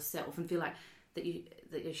by yourself and feel like that you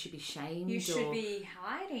should be shamed. You should be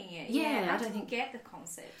hiding it. I don't get the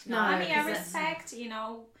concept. No, I mean, I respect,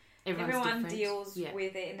 everyone different. deals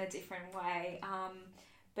with it in a different way.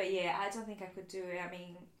 But I don't think I could do it. I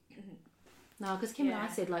mean, no, because Kim and I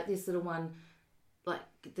said like this little one, like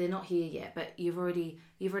they're not here yet, but you've already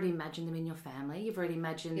imagined them in your family. You've already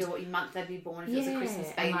imagined what month they'd be born, if it was a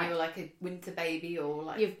Christmas baby or like a winter baby or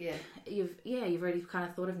like you've already kind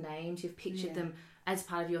of thought of names. You've pictured them as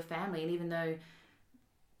part of your family, and even though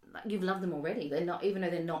like, you've loved them already, they're not, even though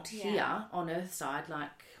they're not here on Earth side,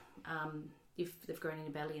 like they've grown in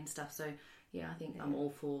your belly and stuff. So I think I'm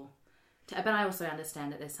all for. But I also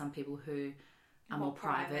understand that there's some people who are more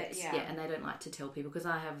private, and they don't like to tell people, because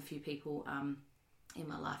I have a few people in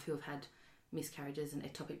my life who have had miscarriages and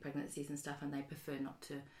ectopic pregnancies and stuff, and they prefer not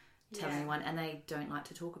to tell anyone, and they don't like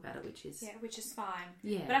to talk about it, which is fine.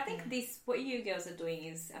 But I think what you girls are doing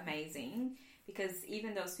is amazing, because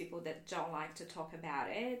even those people that don't like to talk about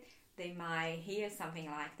it, they might hear something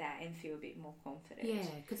like that and feel a bit more confident. Yeah,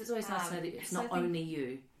 because it's always nice to know that it's not only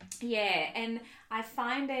you. Yeah, and I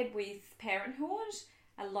find that with parenthood,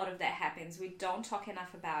 a lot of that happens. We don't talk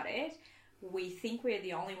enough about it. We think we're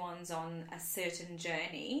the only ones on a certain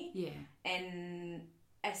journey. Yeah. And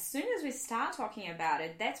as soon as we start talking about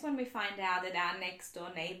it, that's when we find out that our next door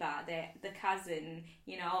neighbor, the cousin,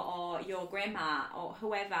 you know, or your grandma or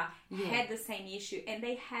whoever had the same issue, and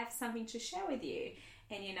they have something to share with you.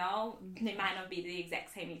 And, you know, it might not be the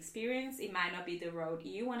exact same experience. It might not be the road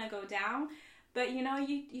you want to go down. But, you know,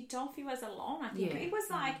 you don't feel as alone. I think it was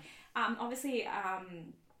like, obviously,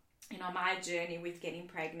 you know, my journey with getting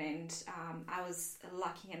pregnant, I was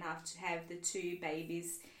lucky enough to have the 2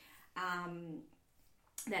 babies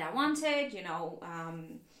that I wanted, you know,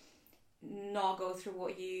 not go through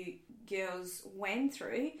what you girls went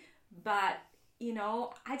through. But, you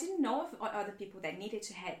know, I didn't know of other people that needed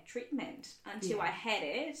to have treatment until I had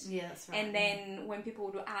it. Yeah, that's right. And then when people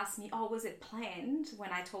would ask me, oh, was it planned?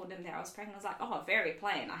 When I told them that I was pregnant, I was like, oh, very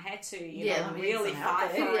planned. I had to, you know, really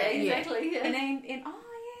fight for it. Exactly. Yeah. And then,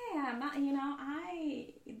 you know,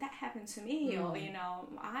 that happened to me, or, you know,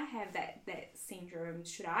 I have that syndrome.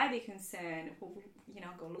 Should I be concerned? Well, you know,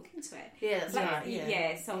 go look into it. Yeah, that's right.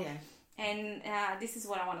 Yeah. So, and this is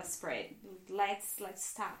what I want to spread. Let's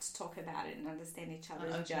start to talk about it and understand each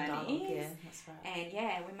other's journeys. Yeah, that's right.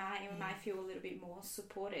 And we might feel a little bit more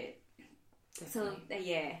supported. Definitely.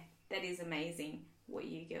 So that is amazing what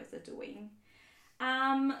you girls are doing.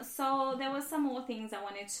 So there were some more things I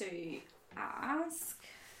wanted to ask.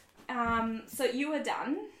 So you were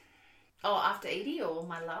done. Oh, after Edie or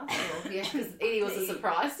my last? Yeah, because Edie was a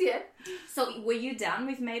surprise, yeah. So were you done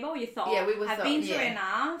with Mabel? You thought, yeah, we were I've been through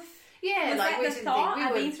enough? Yeah, was like that the thought?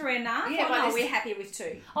 I've been through enough? Yeah, no, we're happy with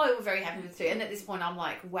 2. Oh, we were very happy with 2. And at this point, I'm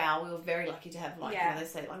like, wow, we were very lucky to have, like, you know, they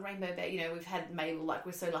say, like, rainbow baby. You know, we've had Mabel, like,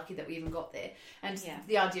 we're so lucky that we even got there. And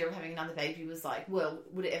the idea of having another baby was like, well,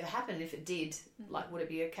 would it ever happen? If it did, like, would it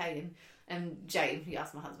be okay? And Jay, he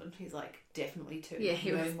asked my husband, he's like, definitely 2. Yeah,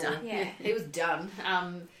 he was done. Yeah. He was done.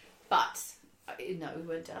 But no, we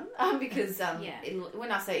weren't done. Because when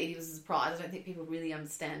I say Edie was a surprise, I don't think people really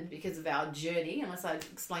understand because of our journey, unless I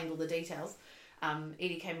explained all the details.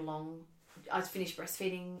 Edie came along. I finished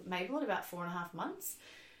breastfeeding Mabel at about 4.5 months,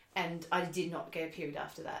 and I did not go a period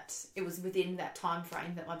after that. It was within that time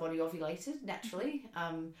frame that my body ovulated naturally,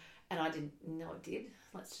 and I didn't know it did.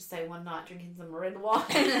 Let's just say one night drinking some red wine.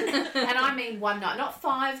 And I mean one night, not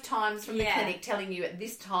 5 times from the clinic telling you at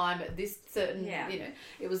this time, at this certain, you know,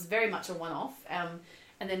 it was very much a one-off.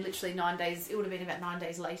 And then literally 9 days, it would have been about 9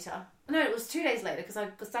 days later. No, it was 2 days later because I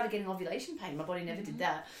started getting ovulation pain. My body never did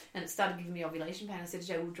that. And it started giving me ovulation pain. I said to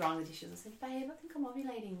Joe, we're drying the dishes. I said, babe, I think I'm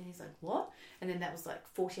ovulating. And he's like, what? And then that was like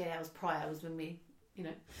 48 hours prior was when we, you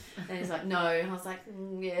know, and he's like, no. And I was like,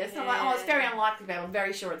 yes. I'm like, oh, it's very unlikely, babe. I'm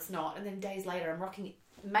very sure it's not. And then days later, I'm rocking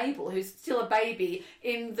Mabel, who's still a baby,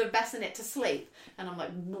 in the bassinet to sleep. And I'm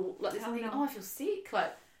like this. I'm thinking, I feel sick.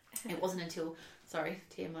 Like, it wasn't until, sorry,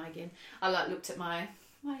 TMI again, I like looked at my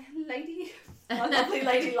lady, my lovely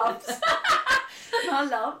lady loves, my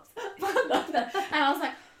loves, and I was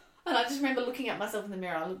like, and I just remember looking at myself in the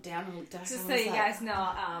mirror. I looked down and looked down. Just so you guys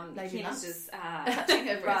know, Kim's just touching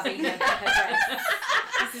her breast. rubbing her breast.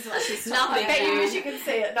 This is what she's talking about. You can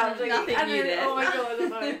see it. Nothing new there. Oh my god!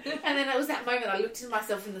 And then it was that moment I looked at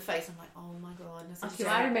myself in the face. I'm like, oh my god!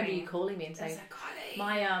 I remember you calling me and saying,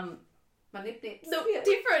 my nip look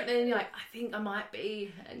different, and you're like, I think I might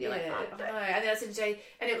be, and you're like, I don't know. And then I said to Jay,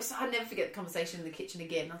 and it was, I'd never forget the conversation in the kitchen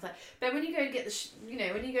again. I was like, but when you go to get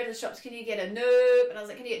when you go to the shops, can you get a nope? And I was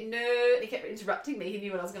like, can you get nope? And he kept interrupting me. He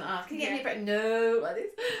knew what I was going to ask. Can you get me a pregnancy? No, like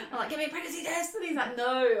this. I'm like, give me a pregnancy test, and he's like, no.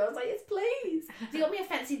 I was like, yes, please. He got me a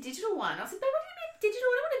fancy digital one. I said, but what do you mean digital?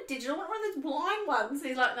 I don't want a digital. I want one of those blind ones. And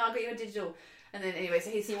he's like, no, I'll get you a digital. And then anyway, so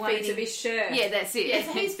he's feeding, to be sure. Yeah, that's it. Yeah,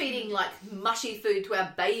 so he's feeding like mushy food to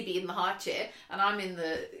our baby in the high chair, and I'm in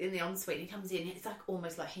the ensuite. And he comes in, and it's like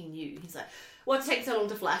almost like he knew. He's like, "What's taking so long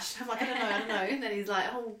to flash?" I'm like, I don't know. And then he's like,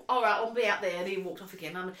 "Oh, all right, I'll be out there." And he walked off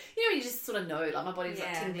again. You just sort of know, like my body's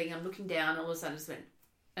like tingling. I'm looking down, and all of a sudden, I just went,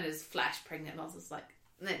 and it was flash pregnant, and I was just like.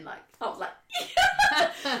 And then, I was like,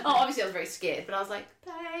 obviously I was very scared, but I was like,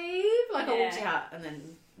 babe, I walked out, and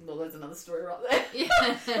then, well, there's another story right there.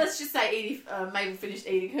 Yeah. Let's just say Mabel finished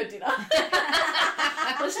eating her dinner.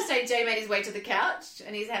 Let's just say Jay made his way to the couch,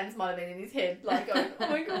 and his hands might have been in his head, like going, oh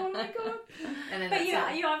my god, oh my god. And then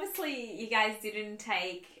but you obviously, you guys didn't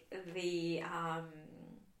take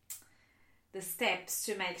the steps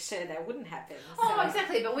to make sure that wouldn't happen. So. Oh,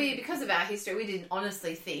 exactly. But because of our history, we didn't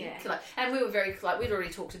honestly think. Yeah. And we were very, we'd already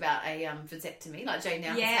talked about a vasectomy. Like, Jay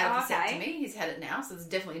now has had a vasectomy. He's had it now, so there's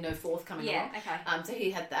definitely no fourth coming along. Okay. So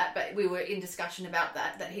he had that, but we were in discussion about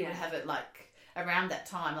that he would have it, around that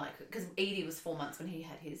time, like, because Edie was 4 months when he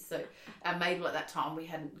had his, so Mabel at that time, we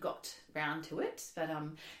hadn't got round to it. But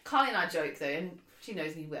Kylie and I joke though, and she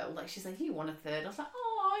knows me well, like, she's like, you want a third? I was like,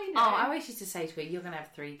 you know. I always used to say to her, you're going to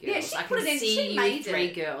have 3 girls. Yeah, she I put can it in, see she you made with 3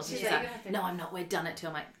 it. girls. She's She's like, like, no, I'm not. We're done it too.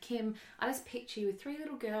 I'm like, Kim, I just picture you with 3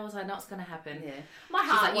 little girls. I know it's going to happen. Yeah. My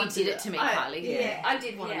heart like, wanted you did it to me, Kylie. Yeah, I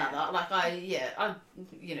did want another. Like, I,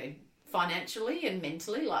 you know, financially and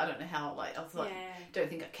mentally, like, I don't know how, like, I was like, don't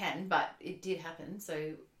think I can, but it did happen.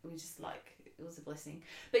 So we just, like, it was a blessing.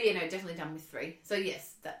 But, you know, definitely done with 3. So,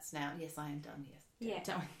 yes, that's now, yes, I am done, yes. Yeah.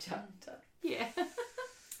 Done. Yeah.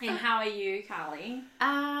 And how are you, Carly?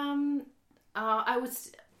 I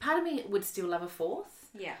was, part of me would still love a 4th.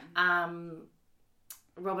 Yeah.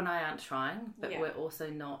 Rob and I aren't trying, but we're also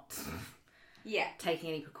not taking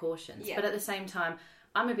any precautions. Yeah. But at the same time,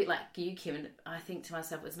 I'm a bit like you, Kim, and I think to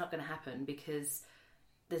myself, it's not going to happen because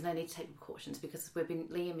there's no need to take precautions because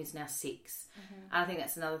Liam is now 6. And I think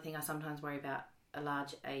that's another thing I sometimes worry about, a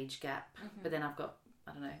large age gap. But then I've got,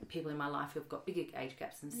 I don't know, people in my life who've got bigger age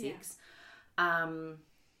gaps than 6.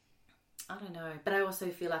 I don't know. But I also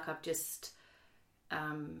feel like I've just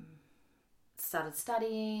started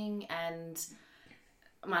studying and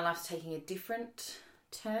my life's taking a different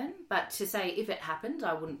turn. But to say if it happened,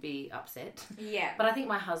 I wouldn't be upset. Yeah. But I think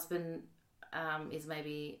my husband is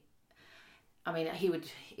maybe, I mean, he would,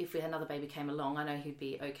 if another baby came along, I know he'd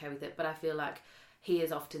be okay with it. But I feel like he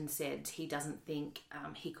has often said he doesn't think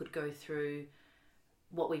he could go through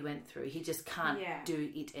what we went through. He just can't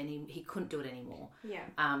do it he couldn't do it anymore.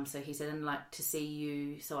 Yeah. So he said, and like to see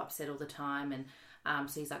you so upset all the time, and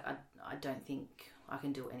so he's like, I don't think I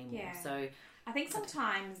can do it anymore. Yeah. So I think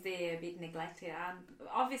sometimes they're a bit neglected.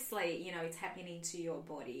 Obviously, you know, it's happening to your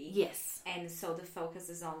body. Yes. And so the focus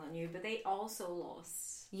is all on you, but they also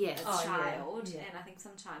lost a child. Yeah. And I think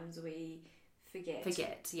sometimes we forget.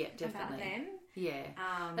 Yeah, definitely. About them. Yeah.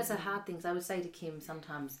 That's the hard things. I would say to Kim,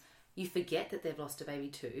 sometimes you forget that they've lost a baby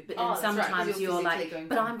too, but then sometimes you're like,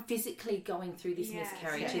 but I'm physically going through this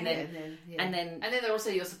miscarriage, and then they're also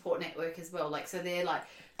your support network as well. Like, so they're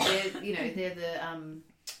you know, they're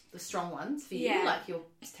the strong ones for you, like your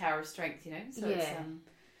tower of strength, you know. So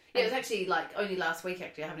it was actually like only last week.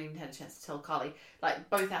 Actually, I haven't even had a chance to tell Carly. Like,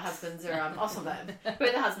 both our husbands are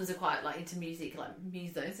both our husbands are quite like into music, like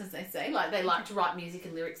musos as they say. Like, they like to write music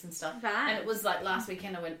and lyrics and stuff. Right. And it was like last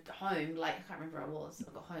weekend I went home. Like, I can't remember where I was.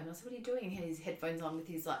 I got home. I said, "What are you doing?" He had his headphones on with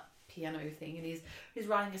his like piano thing, and he's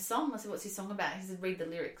writing a song. I said, "What's his song about?" He said, "Read the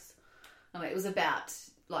lyrics." And it was about,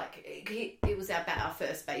 like, it was about our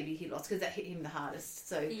first baby he lost, because that hit him the hardest.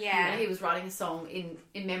 So you know, he was writing a song in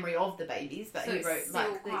memory of the babies, but so he wrote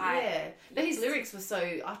like But his lyrics were so,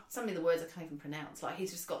 some of the words I can't even pronounce. Like,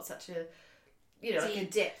 he's just got such a, you know, like a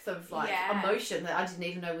depth of like emotion that I didn't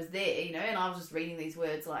even know was there. You know, and I was just reading these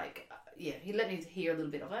words like, he let me hear a little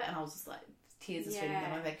bit of it, and I was just like, tears are streaming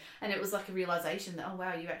down my face, and it was like a realization that, oh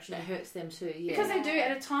wow, you actually, it hurts them too, because they do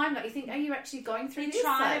at a time that you think, are you actually going through this?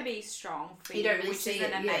 Try to be strong for you, don't really which see is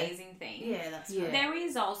an amazing thing. Yeah, that's right. There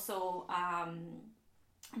is also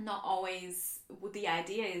not always, the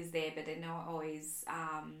idea is there, but they're not always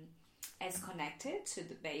as connected to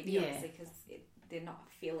the baby, obviously, because they're not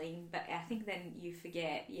feeling. But I think then you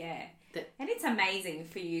forget, and it's amazing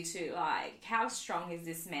for you to, like, how strong is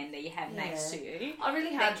this man that you have next to you? I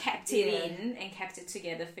really have kept it in and kept it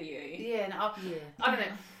together for you. Yeah, no, I don't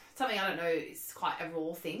know. Something I don't know is quite a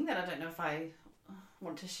raw thing that I don't know if I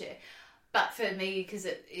want to share. But for me, because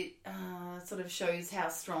it sort of shows how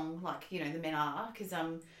strong, like, you know, the men are. Because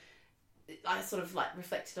I sort of like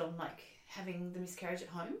reflected on like having the miscarriage at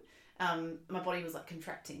home. My body was like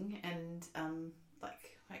contracting, and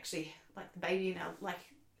like actually like the baby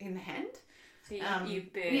in the hand. So you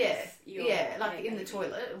birthed like in the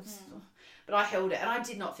toilet. It was, but I held it, and I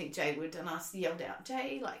did not think Jay would, and I yelled out,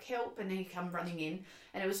 "Jay, like, help!" And he come running in,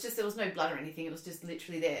 and it was just, there was no blood or anything. It was just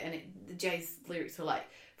literally there, and Jay's lyrics were like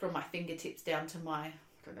from my fingertips down to my, I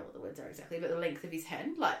don't know what the words are exactly, but the length of his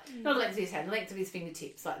hand, like not the length of his hand, the length of his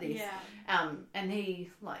fingertips, like this. And he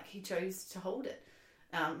chose to hold it,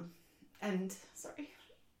 and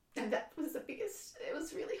that was the biggest. It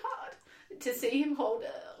was really hard to see him hold it.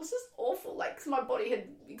 It was just awful. Like, 'cause my body had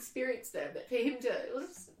experienced that, but for him to, it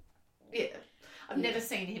was, I've never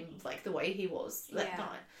seen him like the way he was that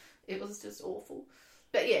night. It was just awful.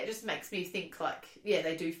 But it just makes me think, like,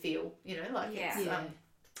 they do feel, you know, like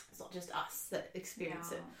it's not just us that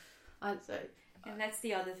experience it. And that's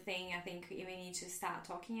the other thing, I think we need to start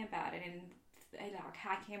talking about it, and like,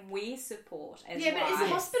 how can we support as well? But it's the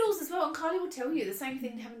hospitals as well, and Kylie will tell you the same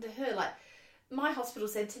thing happened to her. Like, my hospital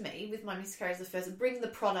said to me with my miscarriage the first, bring the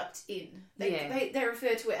product in. They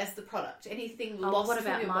refer to it as the product. Anything lost what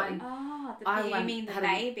about from your mine? body. You mean the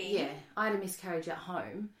baby? I had a miscarriage at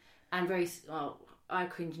home, and I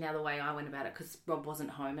cringe now the way I went about it because Rob wasn't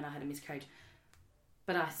home and I had a miscarriage.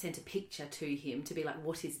 But I sent a picture to him to be like,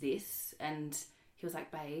 "What is this?" And he was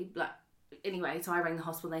like, "Babe," like anyway. So I rang the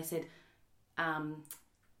hospital and they said,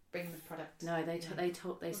 "Bring the product." No, they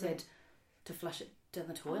said to flush it down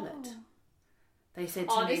the toilet. Oh. They said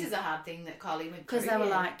to me, this is a hard thing that Kylie went through. Because they were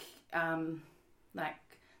like,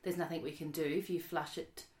 there's nothing we can do if you flush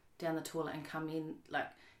it down the toilet and come in. Like,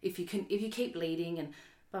 if you keep bleeding and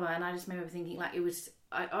blah, blah. And I just remember thinking, like, it was,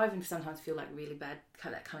 I even sometimes feel like really bad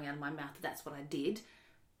that coming out of my mouth. That's what I did.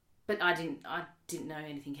 But I didn't know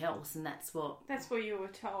anything else. And that's what you were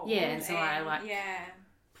told. Yeah. And so I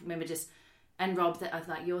remember just, and Rob, that I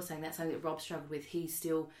like you're saying, that's something that Rob struggled with. He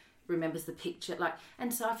still remembers the picture, like,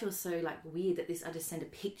 and so I feel so like weird that I just sent a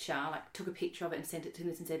picture, like took a picture of it and sent it to him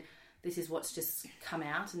and said, this is what's just come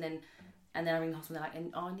out, and then I ring the hospital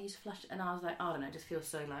and they're like, I need to flush, and I was like, I don't know, just feel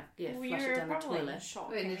so like flush it down the toilet.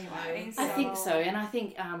 Anyway, I think so, and I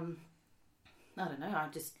think I don't know, I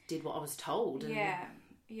just did what I was told, and I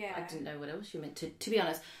didn't know what else you meant to be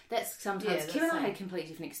honest. That's sometimes Kim and I had completely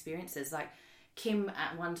different experiences. Like Kim,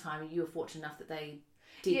 at one time you were fortunate enough that they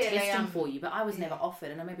did testing for you, but I was never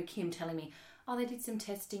offered. And I remember Kim telling me, they did some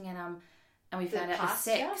testing and we found out the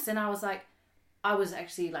sex, and I was like, I was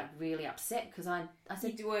actually like really upset because I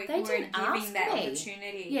said they didn't ask that me.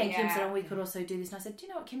 Opportunity. Yeah, and Kim said, we could also do this, and I said, do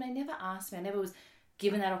you know what, Kim? They never asked me. I never was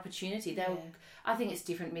given that opportunity. I think it's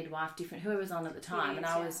different midwife, different whoever was on at the time, and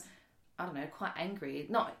I was, I don't know, quite angry.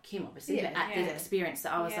 Not Kim obviously, but at the experience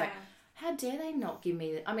that I was like, how dare they not give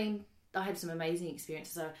me? I mean, I had some amazing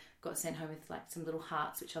experiences. I got sent home with like some little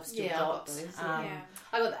hearts, which I've still got. I got those.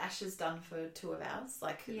 I got the ashes done for 2 of ours,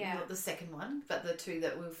 like not the second one, but the 2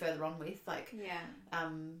 that we were further on with, like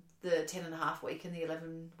the 10.5 week and the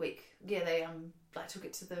 11 week. Yeah, they like took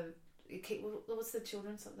it to the what's the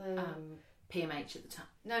children's PMH at the time.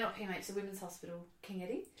 No, not PMH, the Women's Hospital, King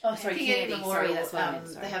Eddie. Oh, sorry, King Eddie Memorial. That's what I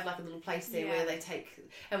meant, they have like a little place there where they take,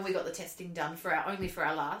 and we got the testing done for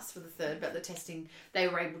our last, for the 3rd, but the testing, they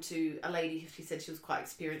were able to, a lady, she said she was quite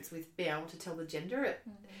experienced with being able to tell the gender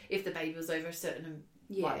if the baby was over a certain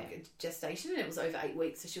gestation, and it was over 8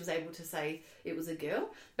 weeks, so she was able to say it was a girl.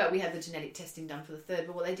 But we had the genetic testing done for the 3rd.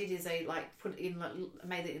 But what they did is they like put it in, like,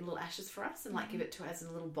 made it in little ashes for us and like give it to us in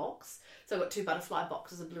a little box. So I got 2 butterfly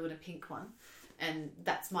boxes, a blue and a pink one, and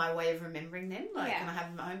that's my way of remembering them. Like, and I have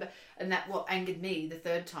them at home. And that what angered me the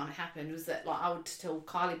 3rd time it happened was that, like, I would tell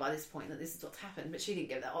Kylie by this point that this is what's happened, but she didn't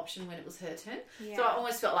get that option when it was her turn. So I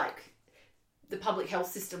almost felt like the public health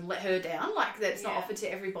system let her down, like that's not offered to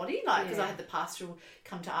everybody, like because I had the pastoral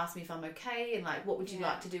come to ask me if I'm okay and like what would you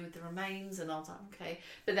like to do with the remains, and I was like okay,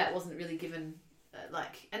 but that wasn't really given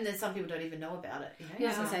and then some people don't even know about it, you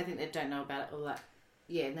know. I think they don't know about it, or like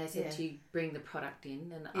and they said to bring the product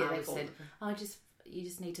in, and I said you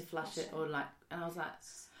just need to flush it, or like, and I was like,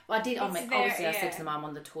 well, I did. Obviously, I said to them, I'm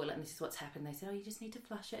on the toilet and this is what's happened. They said, you just need to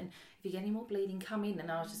flush it, and if you get any more bleeding, come in. And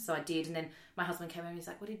I was just, so I did. And then my husband came in and he's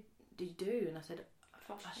like, what did you do? And I said, I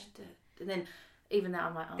flushed it. And then even that,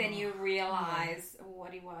 I'm like, then you realise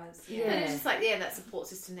what he was. And it's just like, that support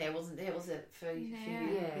system there wasn't there, was it, for you?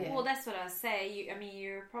 Well, that's what I say.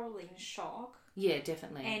 You're probably in shock. Yeah,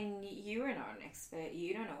 definitely. And you are not an expert.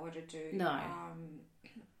 You don't know what to do. No.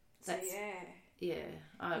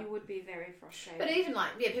 You would be very frustrated. But even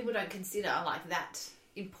like, people don't consider like that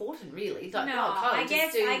important, really. Like, I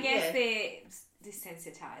guess they're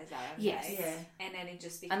desensitized, and then it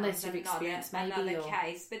just becomes another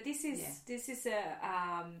case. But this is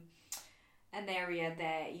an area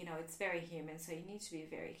that, you know, it's very human, so you need to be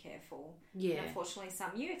very careful. And unfortunately,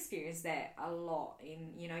 you experience that a lot.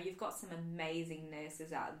 You've got some amazing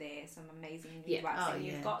nurses out there, some amazing midwives, and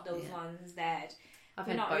you've got those ones that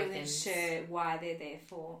we're not really sure why they're there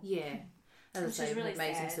for. As I say, really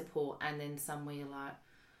amazing sad. Support, and then some where you're like,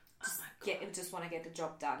 just want to get the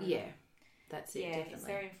job done. That's it. Definitely. It's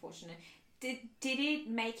very unfortunate. Did it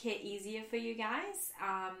make it easier for you guys?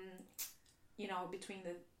 Between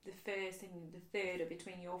the first and the 3rd, or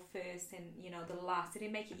between your first and the last, did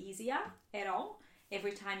it make it easier at all?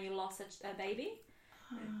 Every time you lost a baby?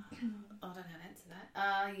 I don't know how to answer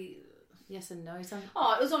that. Yes and no. It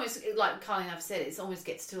was almost like Kylie and I've said. It almost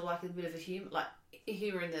gets to like a bit of a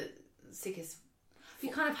humour in the sickest. You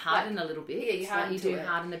kind of harden a little bit. You harden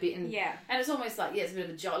a bit, and and it's almost like it's a bit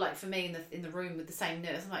of a joke. Like for me in the room with the same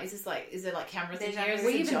nurse, I'm like, is there like cameras in here?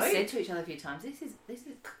 We even said to each other a few times, this is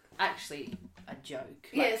actually a joke.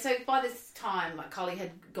 Yeah, so by this time, like, Kylie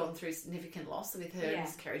had gone through significant loss with her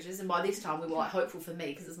miscarriages, and by this time we were like hopeful for me,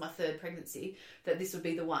 because it was my third pregnancy, that this would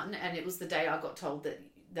be the one. And it was the day I got told that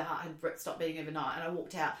the heart had stopped beating overnight, and I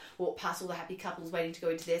walked past all the happy couples waiting to go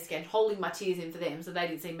into their scan, holding my tears in for them so they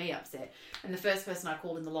didn't see me upset. And the first person I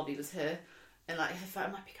called in the lobby was her, and like her phone,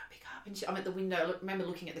 I'm like, pick up. And I'm at the window. I remember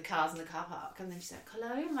looking at the cars in the car park, and then she's like,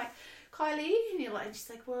 hello. I'm like, Kylie, and she's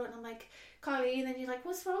like, what? And I'm like, Kylie, and then you're like,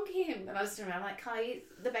 what's wrong, Kim? And I was around like, Kylie,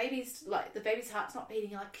 the baby's heart's not beating.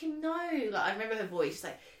 You're like, Kim, no. Like, I remember her voice. She's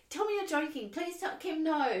like, tell me you're joking. Please tell Kim,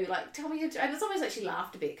 no. Like, tell me you're joking. And it's almost like she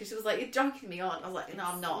laughed a bit, because she was like, you're joking me on. I was like, no,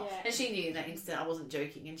 I'm not. Yeah. And she knew in that instant I wasn't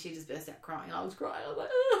joking, and she just burst out crying. I was crying. I was like,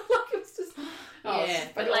 oh, like, it was just,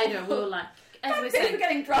 but later we were like, as we were saying,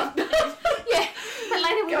 getting drunk. Yeah, but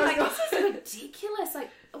later we were like, this is ridiculous.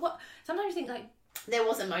 Like, what? Sometimes you think, like, there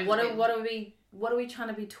was a moment. What are we trying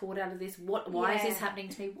to be taught out of this? Why is this happening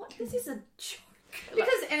to me? This is a joke.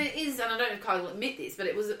 Because, and it is, and I don't know if Kylie will admit this, but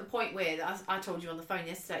it was at a point where I told you on the phone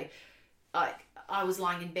yesterday, like, I was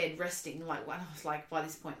lying in bed resting, like, when I was like, by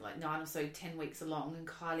this point, like 9 or so, 10 weeks along, and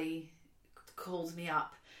Kylie calls me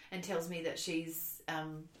up and tells me that she's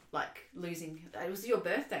like losing. It was your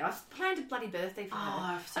birthday. I planned a bloody birthday for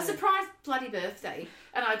her. A surprise bloody birthday,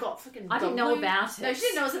 and I got freaking. I didn't know about it. No, she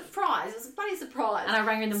didn't know it was a surprise. It was a bloody surprise. And I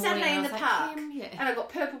rang her in the morning. Saturday in the park, and I got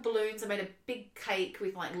purple balloons. I made a big cake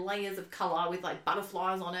with like layers of colour with like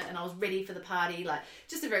butterflies on it, and I was ready for the party. Like,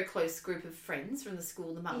 just a very close group of friends from the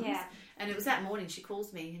school, the mums. Yeah. And it was that morning. She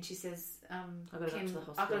calls me and she says, I've got to go to the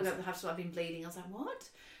hospital. I've got to go to the hospital. I've been bleeding. I was like, what?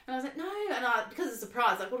 And I was like, no. And because it's a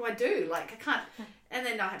surprise, like, what do I do? Like, I can't. And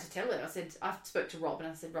then I had to tell her. I said, I spoke to Rob, and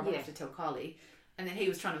I said, Rob, I have to tell Kylie. And then he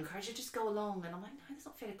was trying to encourage her, just go along. And I'm like, no, it's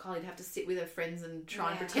not fair to Kylie to have to sit with her friends and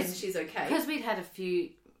try and pretend she's okay. Because we'd had a few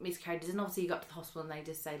miscarriages, and obviously you got to the hospital and they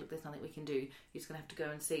just say, look, there's nothing we can do. You're just going to have to go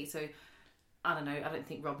and see. So, I don't know. I don't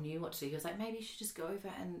think Rob knew what to do. He was like, maybe you should just go over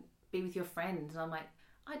and be with your friends. And I'm like,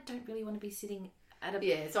 I don't really want to be sitting at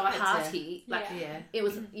a so I party. It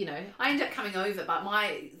was, I ended up coming over, but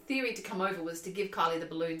my theory to come over was to give Kylie the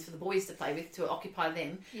balloons for the boys to play with, to occupy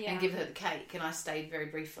them, and give her the cake. And I stayed very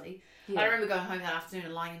briefly. I remember going home that afternoon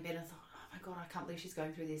and lying in bed and thought, oh my God, I can't believe she's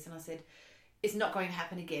going through this. And I said, it's not going to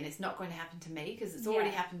happen again. It's not going to happen to me, because it's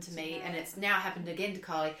already happened to me, and it's now happened again to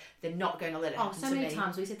Kylie. They're not going to let it happen to me. So many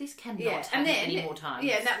times we said, this cannot happen any more times.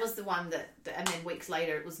 Yeah, and that was the one and then weeks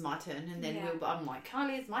later it was my turn, and then I'm like,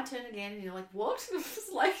 Kylie, it's my turn again, and you're like, what?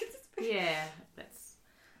 It's like,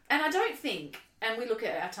 and I don't think, and we look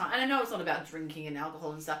at our time, and I know it's not about drinking and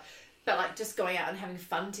alcohol and stuff, but like just going out and having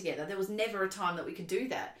fun together. There was never a time that we could do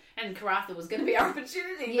that. And Karatha was going to be our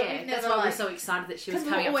opportunity. Yeah, that's why we're so excited that she was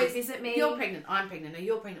coming up to visit me. You're pregnant, I'm pregnant, no,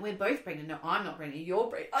 you're pregnant, we're both pregnant, no, I'm not pregnant, you're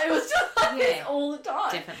pregnant. It was just like this all the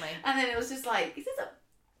time. Definitely. And then it was just like, is this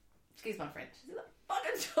excuse my French, is this a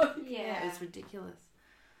fucking joke? Yeah, it was ridiculous.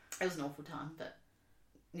 It was an awful time, but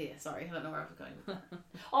yeah, sorry, I don't know where I was going with that.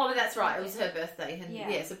 Oh, but that's right, it was her birthday,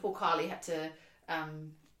 and so poor Kylie had to,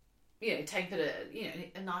 take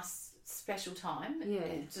it a nice special time. Yeah,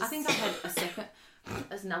 I think I had a second.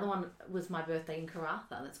 As another one was my birthday in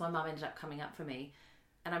Karatha. That's why Mum ended up coming up for me,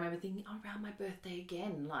 and I remember thinking, around my birthday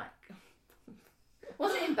again, like.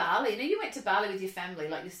 Wasn't it in Bali? You went to Bali with your family,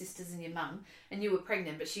 like your sisters and your mum, and you were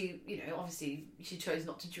pregnant, but she, obviously she chose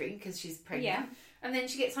not to drink because she's pregnant. Yeah. And then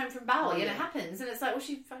she gets home from Bali and it happens, and it's like, well,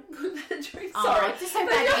 she fucking couldn't have a drink. Sorry, it's just so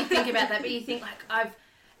bad that you think about that, but you think like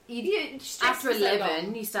after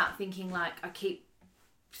 11, you start thinking like I keep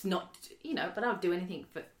not, but I'll do anything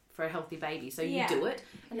for a healthy baby. So you do it,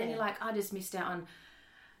 and then you're like, I just missed out on.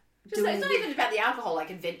 It's not even about the alcohol,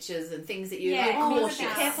 like adventures and things that you're cautious. Be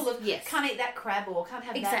careful of. Yes. Can't eat that crab or can't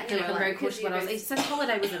have exactly. that. I'm very cautious what I was eating. So the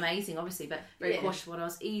holiday was amazing, obviously, but very cautious what I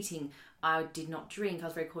was eating. I did not drink. I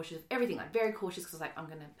was very cautious of everything, like very cautious because I was like, I'm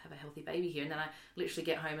going to have a healthy baby here, and then I literally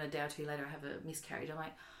get home and a day or two later I have a miscarriage. I'm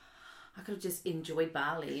like, I could have just enjoyed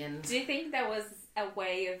Bali. And do you think there was a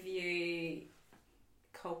way of you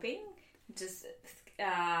coping, just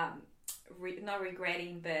not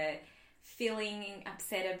regretting, but feeling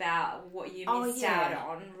upset about what you missed out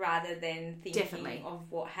on rather than thinking of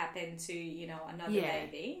what happened to another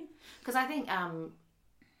baby? Because I think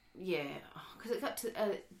because it got to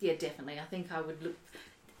definitely I think I would look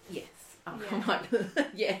yes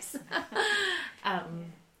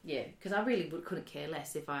because I really couldn't care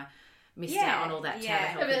less if I missed out on all that to have a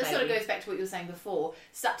healthy baby. It sort of goes back to what you were saying before.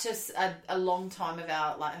 Such a long time of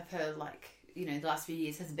her the last few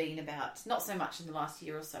years has been about, not so much in the last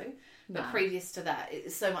year or so, but previous to that,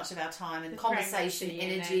 it's so much of our time and conversation,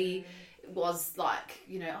 energy was like,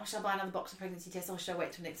 shall I buy another box of pregnancy tests? Or shall I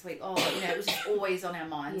wait till next week? It was just always on our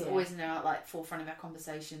minds, always in our forefront of our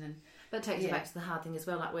conversation. And But it takes you back to the hard thing as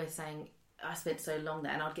well. Like we're saying, I spent so long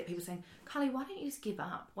there, and I'd get people saying, Kylie, why don't you just give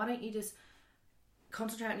up? Why don't you just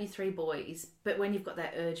concentrate on your 3 boys? But when you've got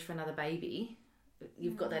that urge for another baby,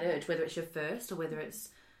 you've got that urge, whether it's your first or whether it's,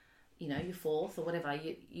 you know, your 4th or whatever,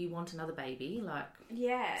 you want another baby. Like,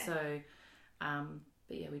 so, but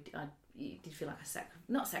yeah, I did feel like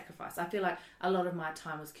not sacrifice. I feel like a lot of my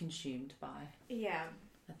time was consumed by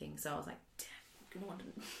a thing. So I was like, damn,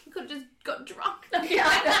 you could have just got drunk. No,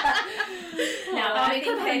 I think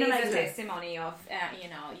that is a testimony of, you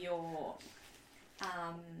know,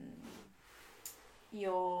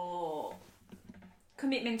 your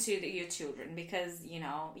commitment to your children, because, you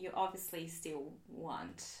know, you obviously still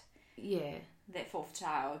want that 4th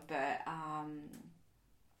child, but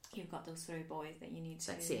you've got those 3 boys that you need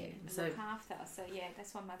to look after. So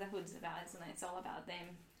that's what motherhood's about, isn't it? It's all about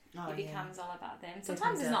them. It becomes all about them.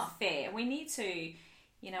 Sometimes it's not fair. We need to,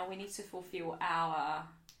 you know, fulfill our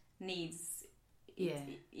needs. Yeah.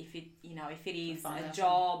 If it is a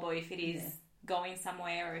job, or if it is going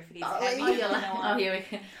somewhere, or if it is I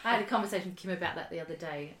had a conversation with Kim about that the other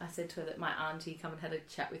day. I said to her that my auntie come and had a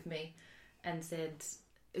chat with me and said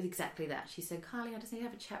exactly that. She said, Kylie, I just need to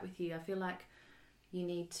have a chat with you. I feel like you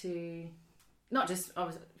need to, not just,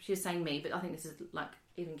 she was saying me, but I think this is like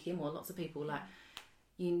even Kim or lots of people, like,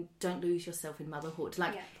 you don't lose yourself in motherhood.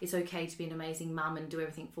 Like, it's okay to be an amazing mum and do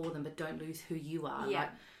everything for them, but don't lose who you are. Like,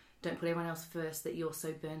 don't put everyone else first, that you're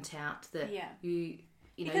so burnt out that you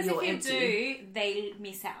know, because you're if you empty. do, they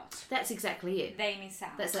miss out. That's exactly it. They miss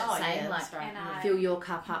out. That's that saying, like, fill your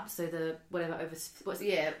cup up so the whatever overflows.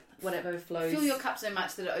 Fill your cup so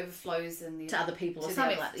much that it overflows to other people or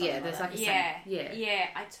something like that. Yeah, there's like a saying. Yeah,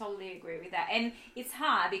 I totally agree with that. And it's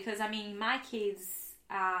hard because, I mean, my kids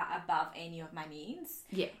are above any of my needs.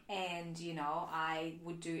 Yeah. And, you know, I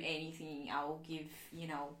would do anything. I will give, you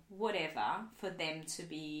know, whatever for them to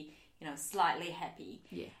be, you know, slightly happy.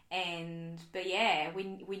 Yeah. But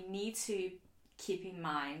we need to keep in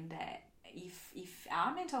mind that if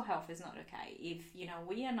our mental health is not okay, if, you know,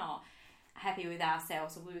 we are not happy with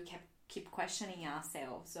ourselves, or we keep questioning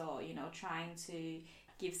ourselves, or, you know, trying to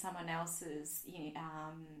give someone else's,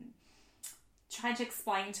 trying to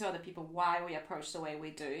explain to other people why we approach the way we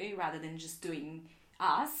do rather than just doing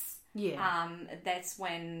us. Yeah. That's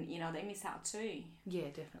when, you know, they miss out too. Yeah,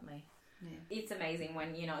 definitely. Yeah. It's amazing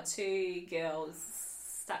when, you know, 2 girls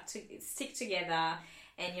stick together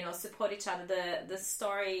and, you know, support each other. The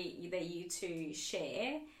story that you 2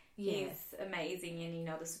 share is amazing, and, you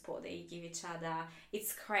know, the support that you give each other.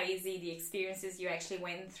 It's crazy, the experiences you actually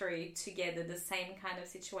went through together, the same kind of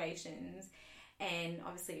situations, and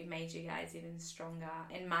obviously it made you guys even stronger.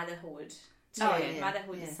 And motherhood too.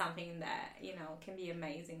 Motherhood is something that, you know, can be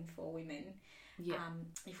amazing for women. Yeah.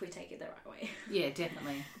 If we take it the right way. Yeah,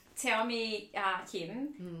 definitely. Tell me,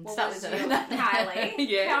 Kim, what was your Kylie?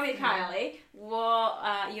 Tell me, Kylie,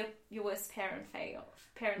 what your worst parenting fail?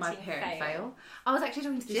 My parent fail. I was actually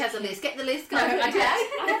talking to. She has a list. Get the list. No, I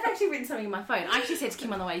have actually written something in my phone. I actually said to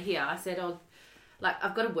Kim on the way here, I said,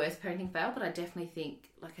 I've got a worst parenting fail, but I definitely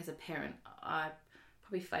think, like, as a parent, I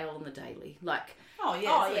probably fail on the daily. Like,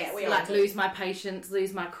 lose my patience,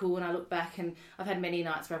 lose my cool, and I look back, and I've had many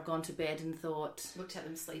nights where I've gone to bed and looked at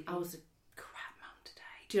them sleeping. I was a crap mum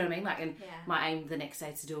today. Do you know what I mean? Like, and my aim the next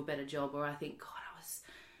day is to do a better job, or I think, God,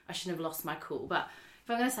 I shouldn't have lost my cool. But if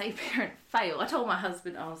I'm going to say parent fail, I told my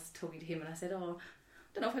husband, I was talking to him, and I said, I don't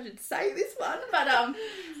know if I should say this one, but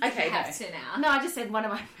okay, you have to now. No, I just said one of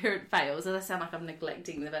my parent fails, and I sound like I'm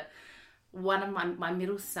neglecting them, but one of my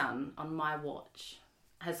middle son on my watch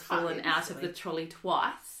has fallen out of the trolley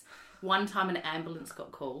twice. One time an ambulance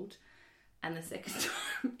got called, and the second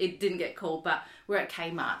time it didn't get called, but we're at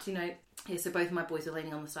Kmart, you know. Yeah, so both of my boys were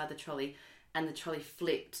leaning on the side of the trolley, and the trolley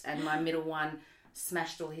flipped, and my middle one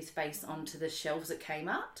smashed all his face onto the shelves at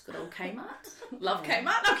Kmart. Good old Kmart. Love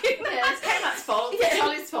Kmart. I'm kidding. Yeah, it's Kmart's fault. It's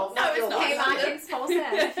Trolley's fault. No, it's not. Kmart can sponsor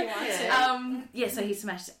if you want to. So he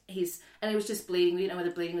smashed and it was just bleeding. We didn't know where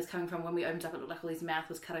the bleeding was coming from. When we opened up, it looked like all his mouth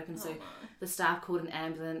was cut open. So the staff called an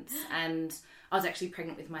ambulance, and I was actually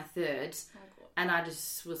pregnant with my 3rd. And I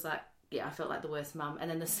just was like, I felt like the worst mum.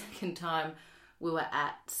 And then the second time we were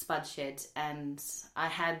at Spud Shed, and I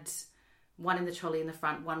had one in the trolley in the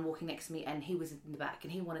front, one walking next to me, and he was in the back,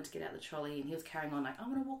 and he wanted to get out of the trolley, and he was carrying on like, I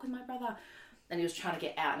want to walk with my brother. And he was trying to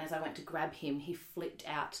get out, and as I went to grab him, he flipped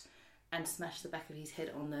out and smashed the back of his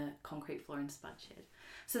head on the concrete floor in Spud Shed.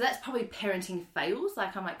 So that's probably parenting fails.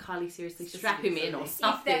 Like, I'm like, Kylie, seriously, strap him in or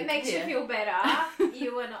something. If that makes you feel better,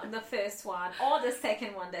 you were not the first one or the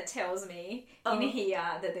second one that tells me in here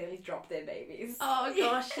that they dropped their babies. Oh,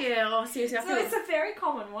 gosh, yeah. Oh, seriously. So it's a very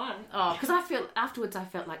common one. Oh, because I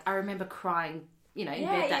remember crying in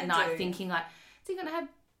bed that night thinking like, is he going to have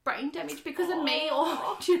brain damage because of me,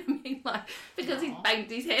 or do you know what I mean? Like, because he's banged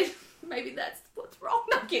his head. Maybe that's what's wrong.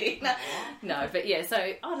 Not kidding. No, but yeah. So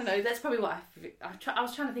I don't know. That's probably what I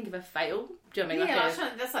was trying to think of a fail. Do you know what I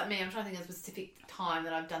mean? That's like me. I'm trying to think of a specific time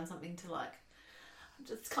that I've done something to like. I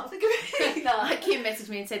just can't think of anything. Like Kim messaged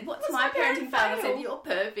me and said, "What's my parenting fail?" I said, "You're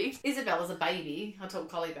perfect." Isabella's a baby. I told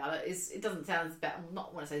Collie about it. It doesn't sound as bad.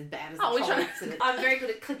 Not want to say as bad as I'm very good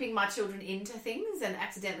at clipping my children into things and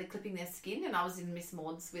accidentally clipping their skin. And I was in Miss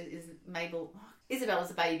Maud's with Mabel. Isabella's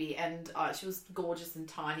a baby, and she was gorgeous and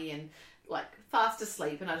tiny and like fast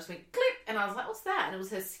asleep. And I just went clip, and I was like, "What's that?" And it was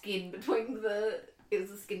her skin between the. It was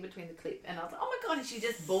the skin between the clip, and I was like, "Oh my god!" And she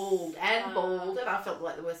just bawled and bawled, and I felt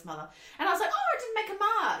like the worst mother. And I was like, "Oh, I didn't make a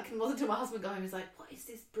mark." And it wasn't until my husband got home, he's like, "What is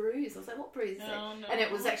this bruise?" I was like, "What bruise is it?" No. And it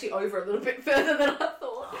was actually over a little bit further than I thought.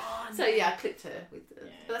 Oh, no. So yeah, I clipped her with the.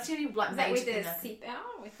 Yeah. But that's the only like major with the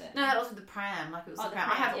seatbelt with it. No, that was with the pram. Like it was the pram.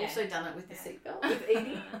 I have also done it with the seatbelt with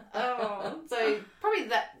Edie. So probably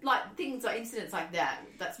that like things like incidents like that.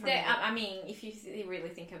 That's probably. I mean, if you really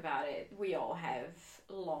think about it, we all have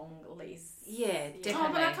long lease. Yeah, definitely.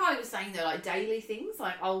 Oh, but I kind of was saying though, like daily things.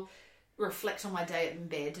 Like I'll reflect on my day in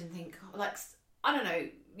bed and think, like, I don't know.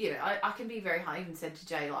 I can be very hard. I even said to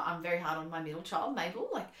Jay, like, I'm very hard on my middle child, Mabel.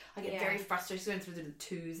 Like, I get very frustrated. She's going through the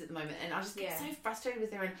twos at the moment, and I just get so frustrated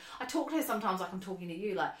with her. And I talk to her sometimes like I'm talking to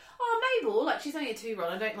you, like, "Oh, Mabel," like she's only a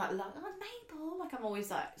 2-year-old. I don't like, "Oh, Mabel," like I'm always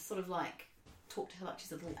like, sort of like talk to her like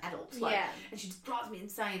she's a little adult, like, and she just drives me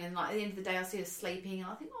insane. And like at the end of the day, I see her sleeping, and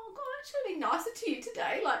I think, "Oh God, I should have been nicer to you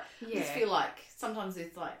today." Like, I just feel like sometimes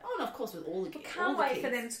it's like, and of course with all the kids, can't wait for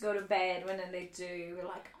them to go to bed. When they do, we're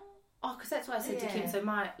like, oh, because that's what I said to Kim. So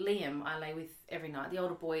my Liam, I lay with every night. The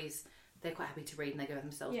older boys, they're quite happy to read and they go by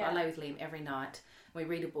themselves. Yeah. But I lay with Liam every night. We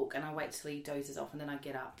read a book and I wait till he dozes off and then I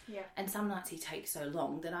get up. Yeah. And some nights he takes so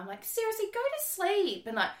long that I'm like, seriously, go to sleep.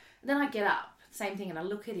 And then I get up, same thing, and I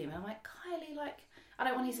look at him and I'm like, Kylie, like, I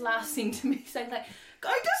don't want his last thing to me saying like, "Go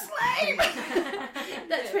to sleep."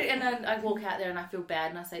 That's pretty. And then I walk out there and I feel bad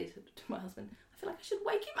and I say to my husband, I feel like I should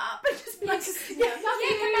wake him up and just be like,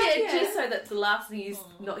 just so that the last thing he's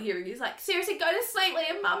not hearing is like, seriously, go to sleep.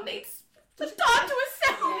 Liam, Mum needs the time to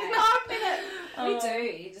herself. We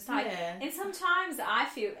do. Just like, and sometimes I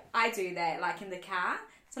do that, like in the car.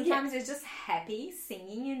 Sometimes they're just happy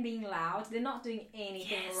singing and being loud. They're not doing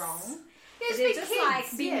anything wrong. Yeah, they're just kids.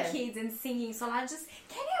 Like being kids and singing. So I just,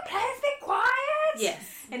 can you please be quiet? Yes.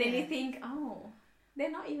 And then you think, oh, they're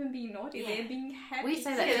not even being naughty. They're being happy. We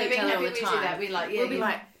say that to each other all the time. We'll be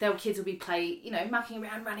like, their kids will be mucking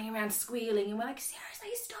around, running around, squealing, and we're like, seriously,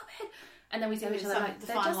 stop it. And then we say to each other, like, the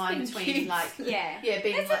fine line between, like, being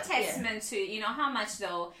that's a testament to, how much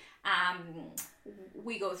though,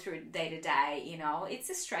 we go through day to day,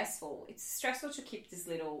 it's stressful to keep these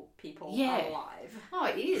little people alive. Oh,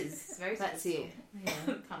 it is. It's very That's stressful. it. Yeah.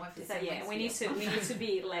 Can't wait for so we need to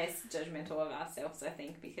be less judgmental of ourselves, I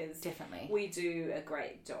think, because definitely we do a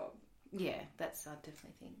great job. Yeah, that's I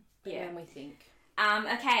definitely think. But when we think.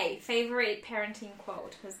 Okay, favorite parenting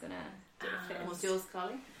quote. Who's gonna do it first? What's yours,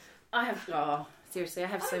 Carly? I have. Seriously, I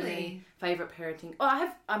have so many favourite parenting.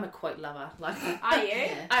 Oh, I'm a quote lover. Like, are you?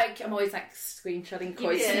 I'm always like screenshotting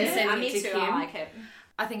quotes and sending it to Kim. I like it.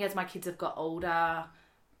 I think as my kids have got older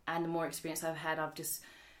and the more experience I've had,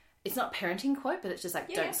 it's not parenting quote, but it's just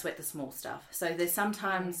like, don't sweat the small stuff. So there's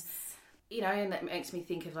sometimes, and that makes me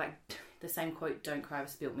think of like the same quote, don't cry over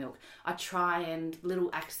spilt milk. I try and little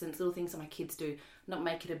accidents, little things that my kids do, not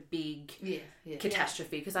make it a big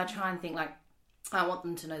catastrophe, because I try and think like, I want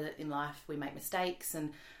them to know that in life we make mistakes,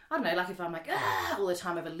 and I don't know, like if I'm like all the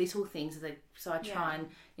time over little things, so I try and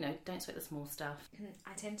don't sweat the small stuff.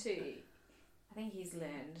 I think he's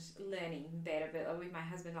learning better, but with my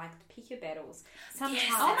husband, like, pick your battles. Sometimes.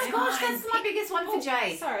 Yes. Oh my gosh, that's my biggest one for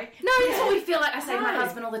Jay. Sorry. No, that's what we feel like. I say to my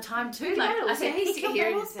husband all the time too. Like, I say, pick your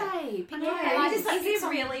battles, babe. Is it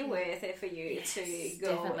really worth it for you to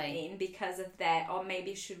go in because of that, or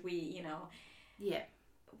maybe should we,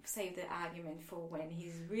 save the argument for when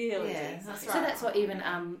he's really doing something? That's right. So that's what even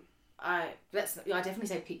I definitely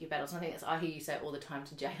say pick your battles. And I think I hear you say it all the time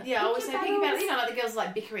to Jay. Yeah, I always say pick your battles. Like the girls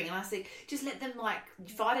like bickering, and I say just let them like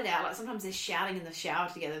fight it out. Like sometimes they're shouting in the shower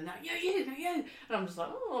together. No, you, and I'm just like,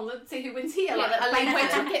 oh, let's see who wins here. Like a lane where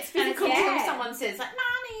it gets physical. And someone says like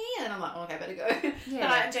mommy, and I'm like, oh, okay, better go.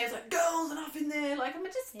 And Jay's like, girls, enough in there. Like I'm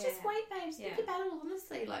just wait, babe, just pick your battles.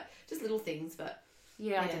 Honestly, like just little things, but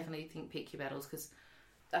I definitely think pick your battles, because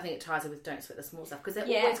I think it ties in with don't sweat the small stuff, because they're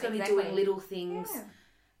always going to be doing little things. Yeah.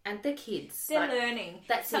 And they're kids. They're learning.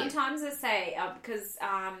 Sometimes I say, because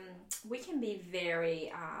we can be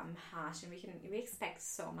very harsh, and we expect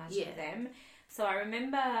so much of them. So I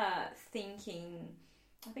remember thinking,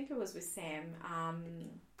 I think it was with Sam, I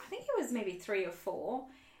think it was maybe 3 or 4,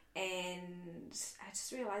 and I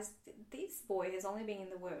just realised this boy has only been in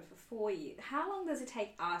the world for 4 years. How long does it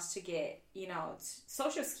take us to get,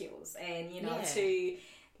 social skills and, to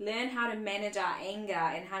learn how to manage our anger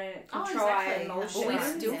and how to control our emotions? Well,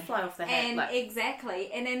 we still fly off the head. Exactly.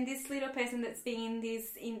 And then this little person that's been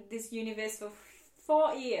in this universe for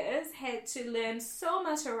 4 years had to learn so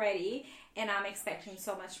much already, and I'm expecting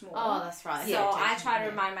so much more. Oh, that's right. So I try to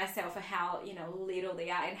remind myself of how, little they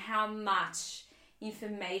are and how much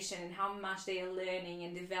information and how much they are learning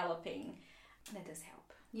and developing. And it does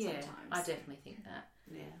help sometimes. I definitely think that.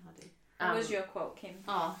 Yeah, I do. What was your quote, Kim?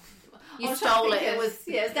 Oh, you stole it. It was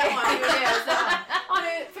that one. It was that one.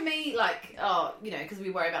 I know, for me, because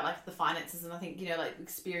we worry about the finances, and I think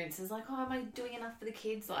experiences, am I doing enough for the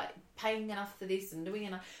kids? Paying enough for this and doing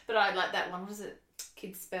enough. But I like that one. What is it?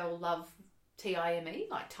 Kids spell love time,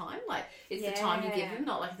 time. It's the time you give them,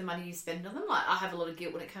 not the money you spend on them. I have a lot of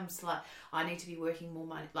guilt when it comes to I need to be working more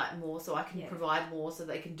money, more so I can provide more so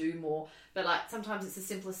they can do more. But sometimes it's the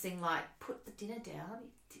simplest thing, put the dinner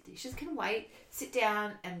down. The dishes can wait. Sit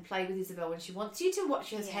down and play with Isabel when she wants you to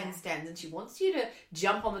watch her handstands, and she wants you to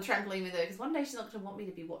jump on the trampoline with her, because one day she's not going to want me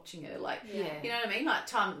to be watching her. You know what I mean?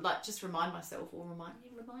 Time, just remind myself, or remind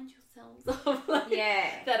yourselves of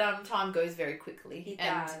that time goes very quickly. It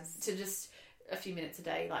and does. To just a few minutes a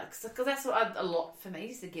day, because that's what a lot for me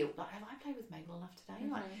is the guilt. Have I played with Mabel enough today?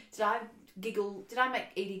 Did I giggle? Did I make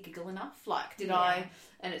Edie giggle enough? Did I?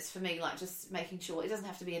 And it's for me just making sure it doesn't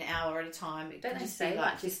have to be an hour at a time. It don't can they just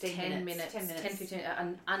say be 10 minutes, 10,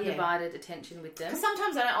 15 undivided attention with them? Because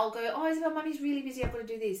sometimes I'll go, Isabel, mummy's really busy, I've got to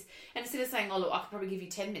do this, and instead of saying, look, I could probably give you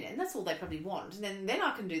 10 minutes, and that's all they probably want, and then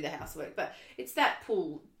I can do the housework. But it's that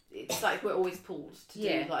pull. It's we're always pulled to do,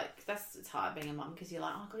 it's hard being a mum, because you're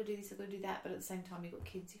I've got to do this, I've got to do that, but at the same time you've got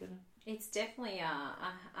kids, you've got to... It's definitely a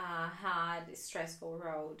hard, stressful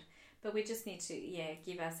road, but we just need to,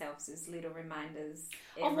 give ourselves these little reminders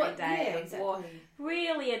every day. Exactly. What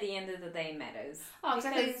really at the end of the day matters. Oh,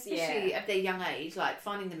 exactly. Because, especially at their young age,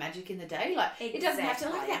 finding the magic in the day. It doesn't have to,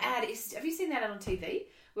 that ad. Have you seen that ad on TV?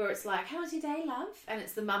 Where it's how was your day, love? And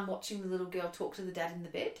it's the mum watching the little girl talk to the dad in the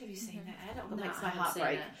bed. Have you seen that ad? It makes my heart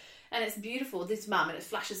break. And it's beautiful. This mum, and it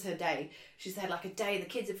flashes her day. She's had a day. The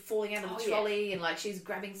kids are falling out of the trolley, and she's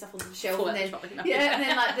grabbing stuff off the shelf, and then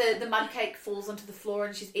and then the mud cake falls onto the floor,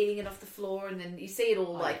 and she's eating it off the floor, and then you see it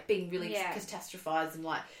all being really catastrophized and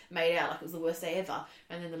made out like it was the worst day ever.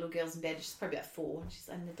 And then the little girl's in bed. She's probably about 4,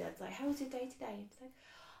 and the dad's "How was your day today?" And it's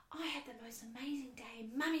 "I had the most amazing day.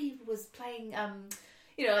 Mummy was playing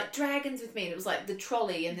dragons with me, and it was the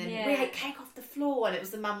trolley, and then we ate cake off the floor, and it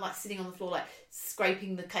was the mum sitting on the floor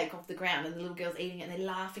scraping the cake off the ground, and the little girl's eating it, and they're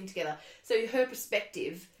laughing together. So her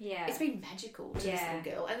perspective, it's been magical to this little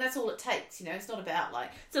girl, and that's all it takes. It's not about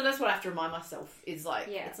so that's what I have to remind myself is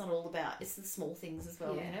it's not all about, it's the small things as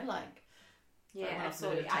well.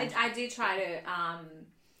 Absolutely. I do try to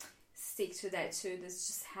stick to that too. That's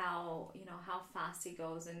just how fast it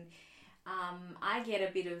goes, and I get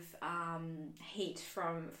a bit of heat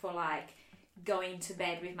for going to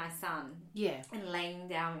bed with my son, and laying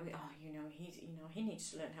down. He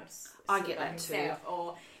needs to learn how to. I get that himself, too,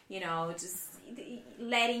 or just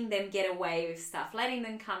letting them get away with stuff, letting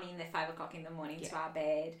them come in at 5 o'clock in the morning to our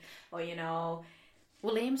bed, or well,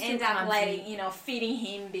 Liam's end up feeding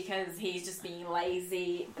him because he's just being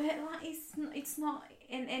lazy. But it's not,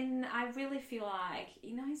 and I really feel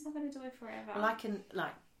he's not going to do it forever. Well, I can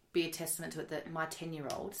be a testament to it that my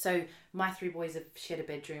 10-year-old, so my 3 boys have shared a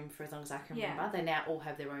bedroom for as long as I can remember. They now all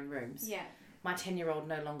have their own rooms. My 10-year-old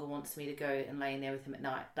no longer wants me to go and lay in there with him at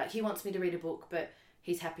night. He wants me to read a book, but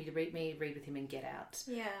he's happy to read with him and get out.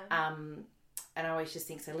 And I always just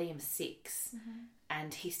think, so Liam's 6,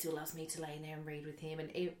 and he still loves me to lay in there and read with him.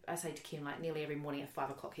 And I say to Kim, nearly every morning at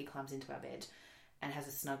 5 o'clock he climbs into our bed and has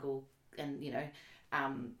a snuggle, and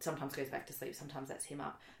sometimes goes back to sleep, sometimes that's him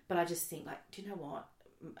up. But I just think, do you know what?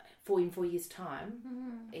 In 4 years' time,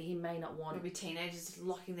 he may not want... It'll be teenagers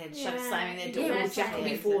locking their slamming their door. Yeah, Jack will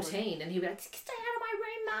be 14, and he'll be stay out of my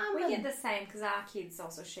room, Mum. We get the same, because our kids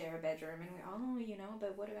also share a bedroom, and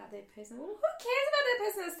but what about their personal... Well, who cares about their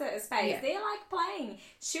personal space? They're playing.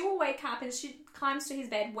 She will wake up, and she climbs to his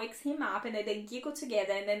bed, wakes him up, and then they giggle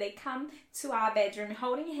together, and then they come to our bedroom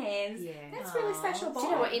holding hands. That's really special bond.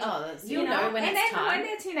 Do you know what? You'll know when it's time. When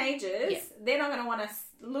they're teenagers, they're not going to want to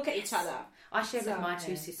look at each other. I shared with my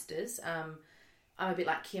 2 sisters. I'm a bit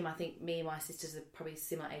like Kim. I think me and my sisters are probably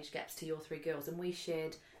similar age gaps to your 3 girls, and we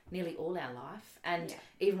shared nearly all our life. And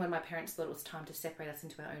even when my parents thought it was time to separate us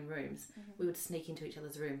into our own rooms, we would sneak into each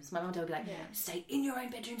other's rooms. My mum and dad would be like, stay in your own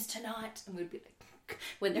bedrooms tonight. And we'd be like,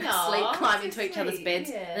 when they're asleep, climb into each other's beds.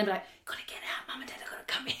 And they'd be like, gotta get out, mum and dad, I've got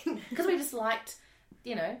to come in. Because we just liked,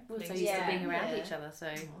 we were so used to being around each other. So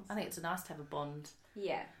I think it's nice to have a bond.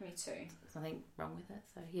 Yeah, me too. There's nothing wrong with it.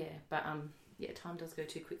 So but time does go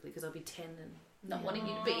too quickly because I'll be 10 and not wanting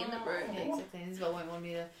you to be in the room. Yeah, exactly. Isabel won't want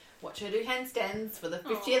me to watch her do handstands for the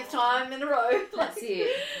 50th time in a row. That's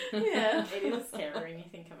it. Yeah. It is scary when you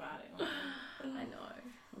think about it. I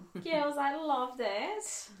know. Girls, I loved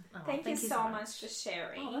it. Thank you so much for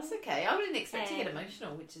sharing. Oh, that's okay. I wouldn't expect to get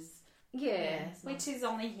emotional, which is... which is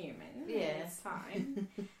only human. Yeah. It's fine.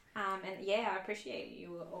 I appreciate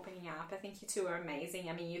you opening up. I think you two are amazing.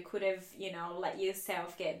 I mean, you could have, let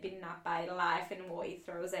yourself get beaten up by life and what it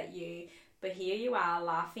throws at you. But here you are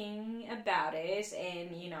laughing about it and,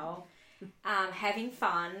 having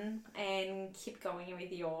fun and keep going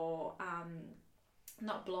with your,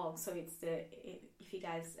 not blog. So it's if you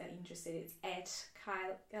guys are interested, it's at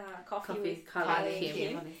Coffee with Kylie and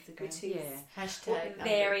Kim, which is hashtag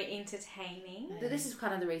very entertaining. This is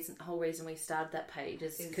kind of the whole reason we started that page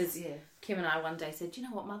is because Kim and I one day said, do you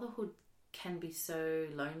know what, motherhood can be so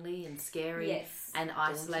lonely and scary and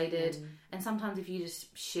isolated. And sometimes if you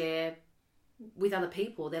just share with other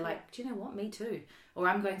people, they're like, do you know what, me too. Or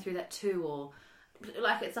I'm going through that too. Or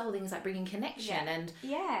like it's the whole thing is like bringing connection and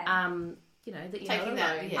that taking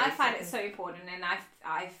that. I find it so important, and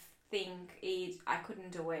I think I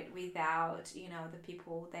couldn't do it without the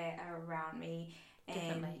people that are around me,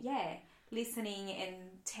 and listening and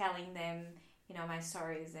telling them my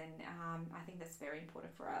stories, and I think that's very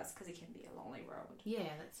important for us because it can be a lonely road. Yeah,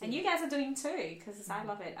 that's it. And you guys are doing too, because I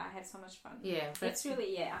love it. I have so much fun. Yeah, it's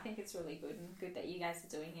really I think it's really good and good that you guys are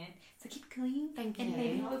doing it. So keep going. Thank you. And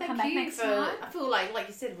maybe we'll Thank come back you next for. time. I feel like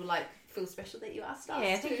you said, we'll feel special that you asked us.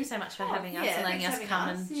 Yeah, thank you so much for having us and letting us come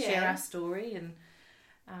and share our story and.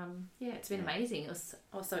 It's been amazing.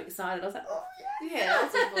 I was so excited. I was like, oh yeah.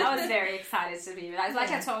 I was very excited to be. Like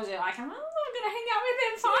I told you, I'm going to hang out with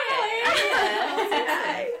him finally.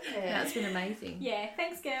 Yeah, it's been amazing. Yeah,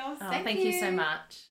 thanks, girls. Thank you so much.